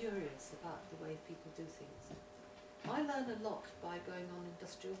being curious about the way people do things. I learn a lot by going on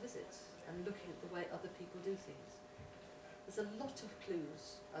industrial visits and looking at the way other people do things. There's a lot of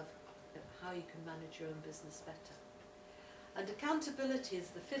clues of how you can manage your own business better. And accountability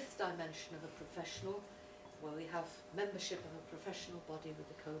is the 5th dimension of a professional, where we have membership of a professional body with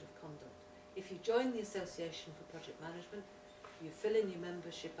a code of conduct. If you join the Association for Project Management, you fill in your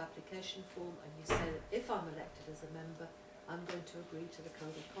membership application form and you say that if I'm elected as a member, I'm going to agree to the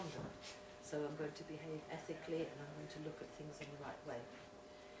code of conduct. So I'm going to behave ethically and I'm going to look at things in the right way.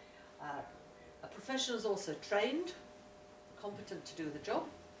 A professional is also trained, competent to do the job,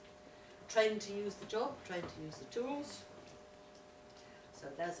 trained to use the job, trained to use the tools. So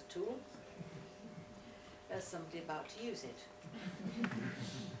there's a tool. There's somebody about to use it.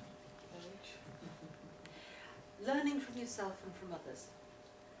 Learning from yourself and from others,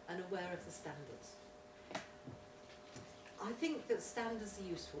 and aware of the standards. I think that standards are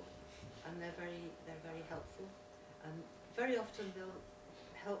useful, and they're very helpful, and very often they'll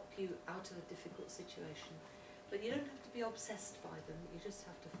help you out of a difficult situation. But you don't have to be obsessed by them, you just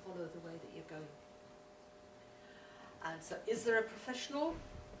have to follow the way that you're going. And so, is there a professional?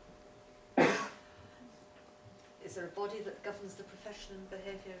 Is there a body that governs the profession and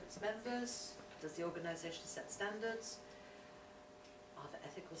behaviour of its members? Does the organisation set standards? Are there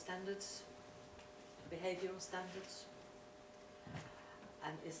ethical standards? Behavioural standards?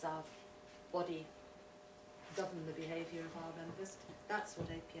 And is our body govern the behaviour of our members? That's what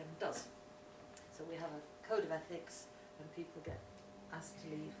APM does. So we have a code of ethics and people get asked to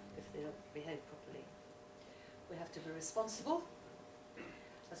leave if they don't behave properly. We have to be responsible.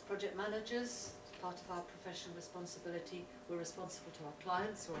 As project managers, as part of our professional responsibility, we're responsible to our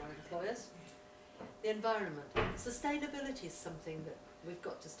clients or our employers. The environment. Sustainability is something that we've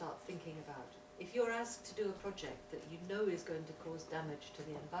got to start thinking about. If you're asked to do a project that you know is going to cause damage to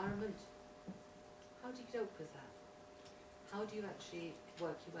the environment, how do you cope with that? how do you actually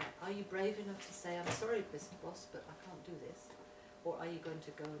work your way? Are you brave enough to say, I'm sorry, Mr. Boss, but I can't do this? Or are you going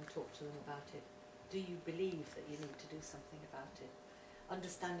to go and talk to them about it? Do you believe that you need to do something about it?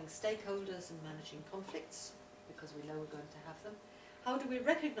 Understanding stakeholders and managing conflicts, because we know we're going to have them. How do we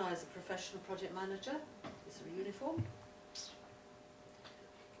recognise a professional project manager? Is there a uniform?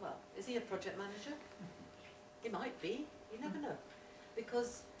 Well, is he a project manager? He might be, you never know.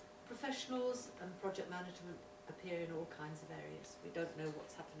 Because professionals and project management appear in all kinds of areas. We don't know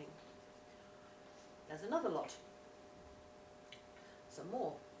what's happening. There's another lot. Some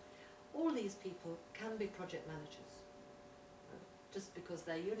more. All these people can be project managers. Just because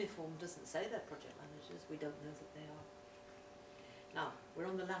their uniform doesn't say they're project managers, we don't know that they are. Now, we're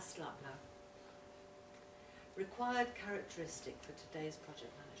on the last slide now. Required characteristic for today's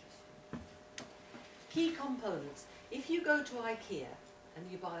project managers. Key components. If you go to IKEA and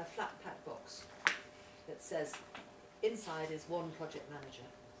you buy a flat pack box that says inside is one project manager,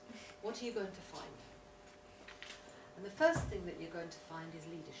 what are you going to find? And the first thing that you're going to find is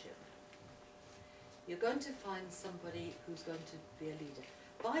leadership. You're going to find somebody who's going to be a leader.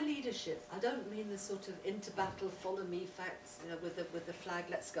 By leadership, I don't mean the sort of into battle, follow me facts, you know, with the flag,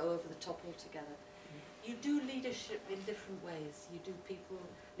 let's go over the top altogether. You do leadership in different ways. You do people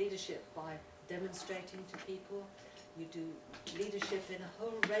leadership by demonstrating to people. You do leadership in a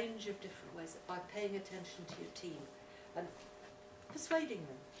whole range of different ways by paying attention to your team and persuading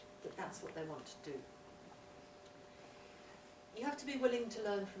them that that's what they want to do. You have to be willing to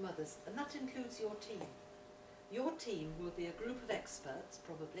learn from others, and that includes your team. Your team will be a group of experts,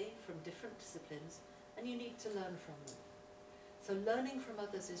 probably, from different disciplines, and you need to learn from them. So learning from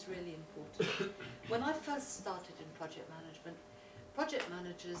others is really important. When I first started in project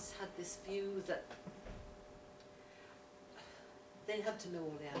managers had this view that they had to know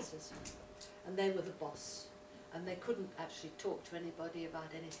all the answers, and they were the boss, and they couldn't actually talk to anybody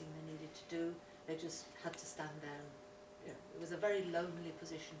about anything they needed to do. They just had to stand there and, you know, it was a very lonely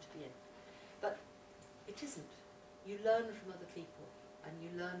position to be in. But it isn't. You learn from other people, and you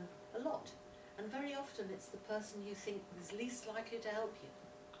learn a lot. And very often it's the person you think is least likely to help you.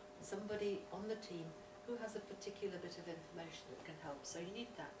 Somebody on the team who has a particular bit of information that can help, so you need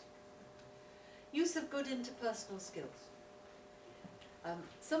that. Use of good interpersonal skills.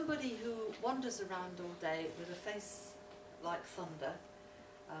 Somebody who wanders around all day with a face like thunder,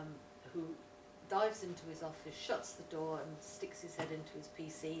 who dives into his office, shuts the door and sticks his head into his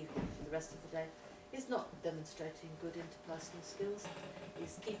PC for the rest of the day, is not demonstrating good interpersonal skills.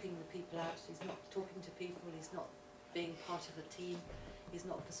 He's keeping the people out, he's not talking to people, he's not being part of a team, he's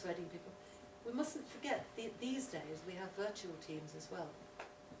not persuading people. We mustn't forget, these days we have virtual teams as well.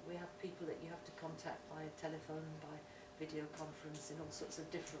 We have people that you have to contact by telephone, by video conference, in all sorts of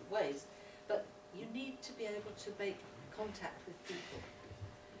different ways. But you need to be able to make contact with people.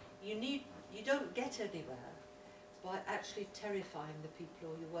 You don't get anywhere by actually terrifying the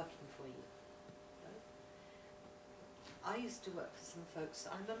people who are working for you. I used to work for some folks.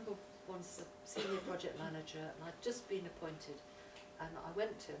 I remember once a senior project manager, and I'd just been appointed, and I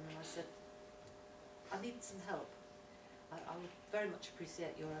went to him and I said, I need some help. I would very much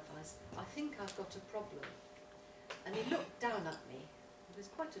appreciate your advice. I think I've got a problem. And he looked down at me. He was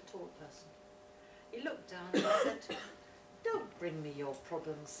quite a tall person. He looked down and he said, don't bring me your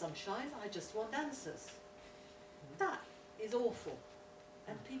problems, sunshine. I just want answers. That is awful.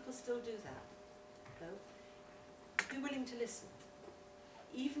 And people still do that. You know? Be willing to listen.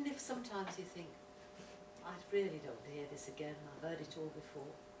 Even if sometimes you think, I really don't hear this again, I've heard it all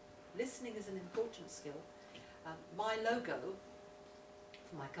before. Listening is an important skill. My logo,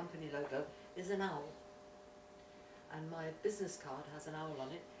 my company logo, is an owl. And my business card has an owl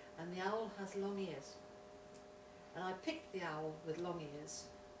on it, and the owl has long ears. And I picked the owl with long ears,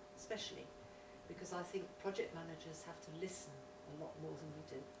 especially, because I think project managers have to listen a lot more than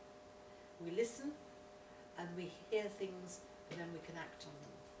we do. We listen, and we hear things, and then we can act on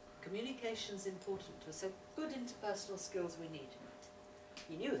them. Communication's important to us, so good interpersonal skills we need.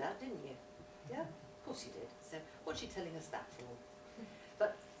 You knew that, didn't you? Yeah? Of course you did. So what's she telling us that for?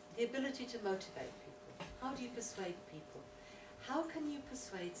 But the ability to motivate people. How do you persuade people? How can you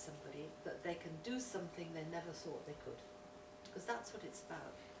persuade somebody that they can do something they never thought they could? Because that's what it's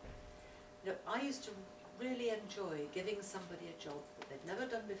about. You know, I used to really enjoy giving somebody a job that they'd never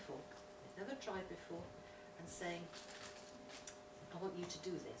done before, they'd never tried before, and saying, I want you to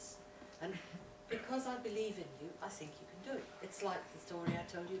do this. And because I believe in you, I think you can do it. It's like the story I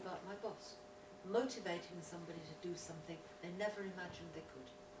told you about my boss. Motivating somebody to do something they never imagined they could.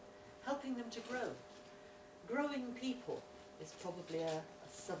 Helping them to grow. Growing people is probably a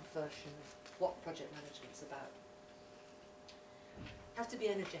subversion of what project management's about. have to be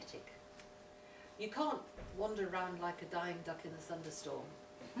energetic. You can't wander around like a dying duck in a thunderstorm,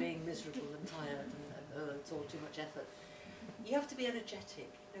 being miserable and tired and it's all too much effort. You have to be energetic.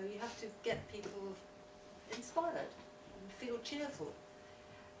 You know, you have to get people inspired and feel cheerful.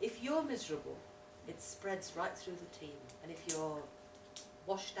 If you're miserable, it spreads right through the team. And if you're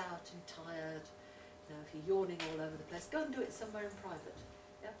washed out and tired, you know, if you're yawning all over the place, go and do it somewhere in private.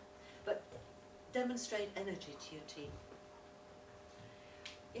 Yeah? But demonstrate energy to your team.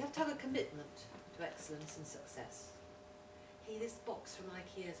 You have to have a commitment to excellence and success. Hey, this box from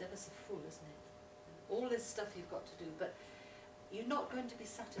IKEA is ever so full, isn't it? All this stuff you've got to do, but you're not going to be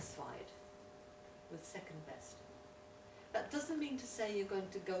satisfied with second best. That doesn't mean to say you're going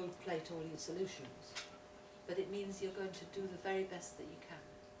to gold plate all your solutions, but it means you're going to do the very best that you can.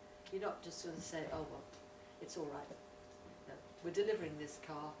 You're not just going to say, oh well, it's all right. No, we're delivering this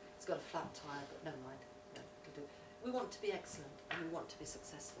car, it's got a flat tyre, but never mind. No, we'll do. We want to be excellent and we want to be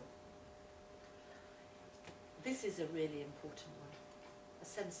successful. This is a really important one, a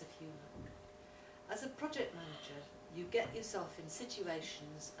sense of humour. As a project manager, you get yourself in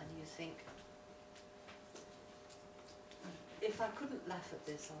situations and you think, if I couldn't laugh at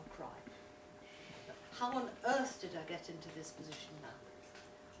this, I'll cry. How on earth did I get into this position now?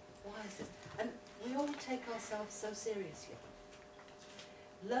 Why is this? And we all take ourselves so seriously.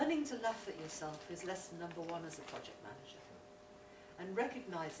 Learning to laugh at yourself is lesson number one as a project manager. And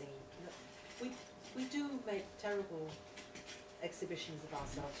recognising that we do make terrible exhibitions of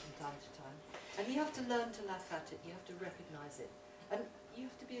ourselves from time to time. And you have to learn to laugh at it, you have to recognise it. And you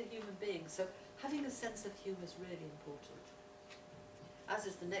have to be a human being, so having a sense of humour is really important. As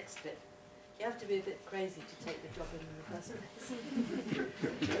is the next bit. You have to be a bit crazy to take the job in the first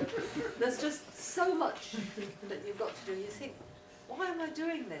place. There's just so much that you've got to do. You think, why am I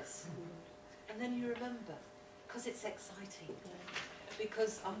doing this? And then you remember, because it's exciting.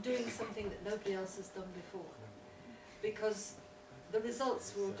 Because I'm doing something that nobody else has done before. Because the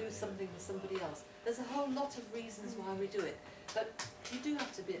results will do something for somebody else. There's a whole lot of reasons why we do it. But you do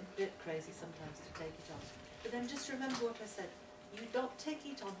have to be a bit crazy sometimes to take it on. But then just remember what I said. You don't take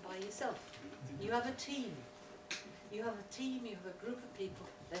it on by yourself. You have a team. You have a team, you have a group of people.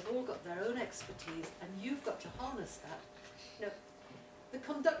 They've all got their own expertise and you've got to harness that. You know, the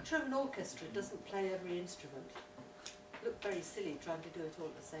conductor of an orchestra doesn't play every instrument. Look very silly trying to do it all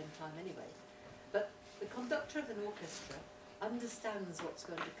at the same time anyway. But the conductor of an orchestra understands what's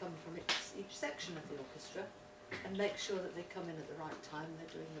going to come from each section of the orchestra and makes sure that they come in at the right time and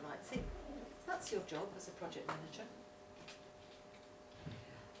they're doing the right thing. That's your job as a project manager.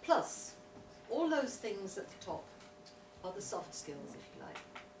 Plus, all those things at the top are the soft skills, if you like.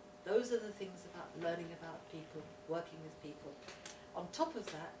 Those are the things about learning about people, working with people. On top of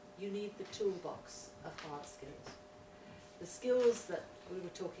that, you need the toolbox of hard skills. The skills that we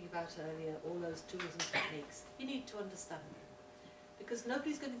were talking about earlier, all those tools and techniques, you need to understand them. Because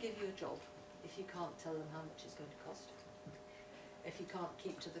nobody's going to give you a job if you can't tell them how much it's going to cost. If you can't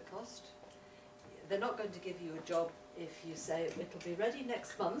keep to the cost. They're not going to give you a job if you say it'll be ready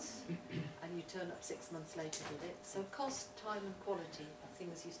next month and you turn up 6 months later with it. So cost, time and quality are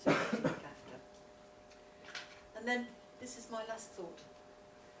things you still have to look after. And then, this is my last thought.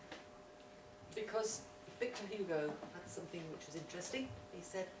 Because Victor Hugo had something which was interesting. He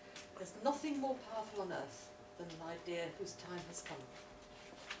said, there's nothing more powerful on earth than an idea whose time has come.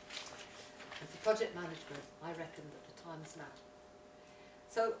 And for project management, I reckon that the time is now.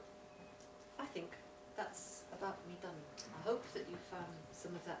 So, I think that's about me done. I hope that you found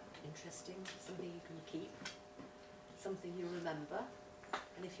some of that interesting, something you can keep, something you remember.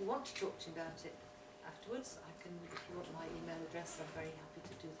 And if you want to talk to me about it afterwards, I can, if you want my email address, I'm very happy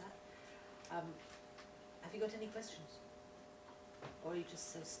to do that. Have you got any questions? Or are you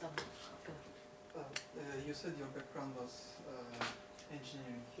just so stunned? Go on. Well, you said your background was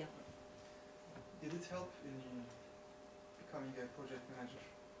engineering. Yeah. Did it help in becoming a project manager?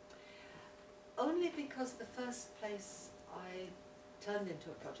 Only because the first place I turned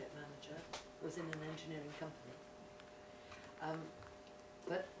into a project manager was in an engineering company.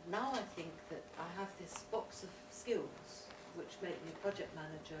 But now I think that I have this box of skills which make me a project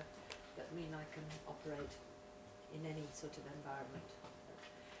manager that mean I can operate in any sort of environment.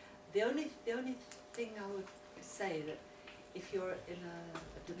 The only thing I would say that if you're in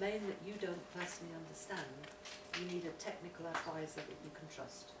a domain that you don't personally understand, you need a technical advisor that you can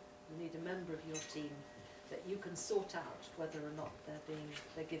trust. You need a member of your team that you can sort out whether or not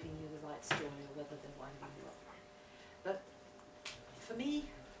they're giving you the right story or whether they're winding you up. But for me,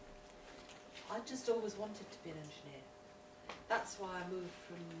 I just always wanted to be an engineer. That's why I moved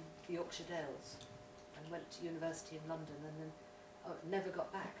from the Yorkshire Dales and went to university in London and then never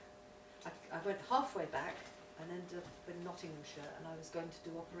got back. I went halfway back and ended up in Nottinghamshire, and I was going to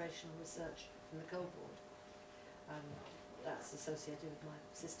do operational research in the coal board. That's associated with my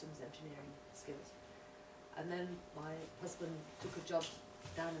systems engineering skills. And then my husband took a job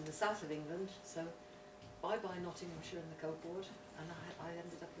down in the south of England, so bye-bye Nottinghamshire and the coal board, and I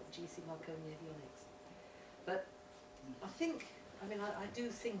ended up at GC Marconi Avionics. But I do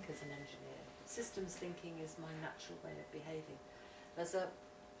think as an engineer. Systems thinking is my natural way of behaving. There's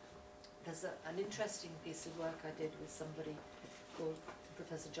an interesting piece of work I did with somebody called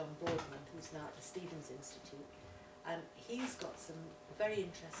Professor John Boardman, who's now at the Stevens Institute, and he's got some very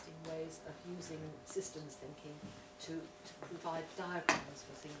interesting ways of using systems thinking to provide diagrams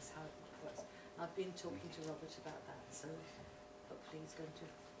for things, how it works. And I've been talking to Robert about that, so hopefully he's going to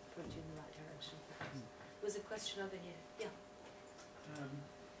point you in the right direction. There was a question over here. Yeah.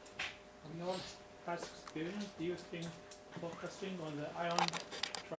 From your past experience, do you think focusing on the ion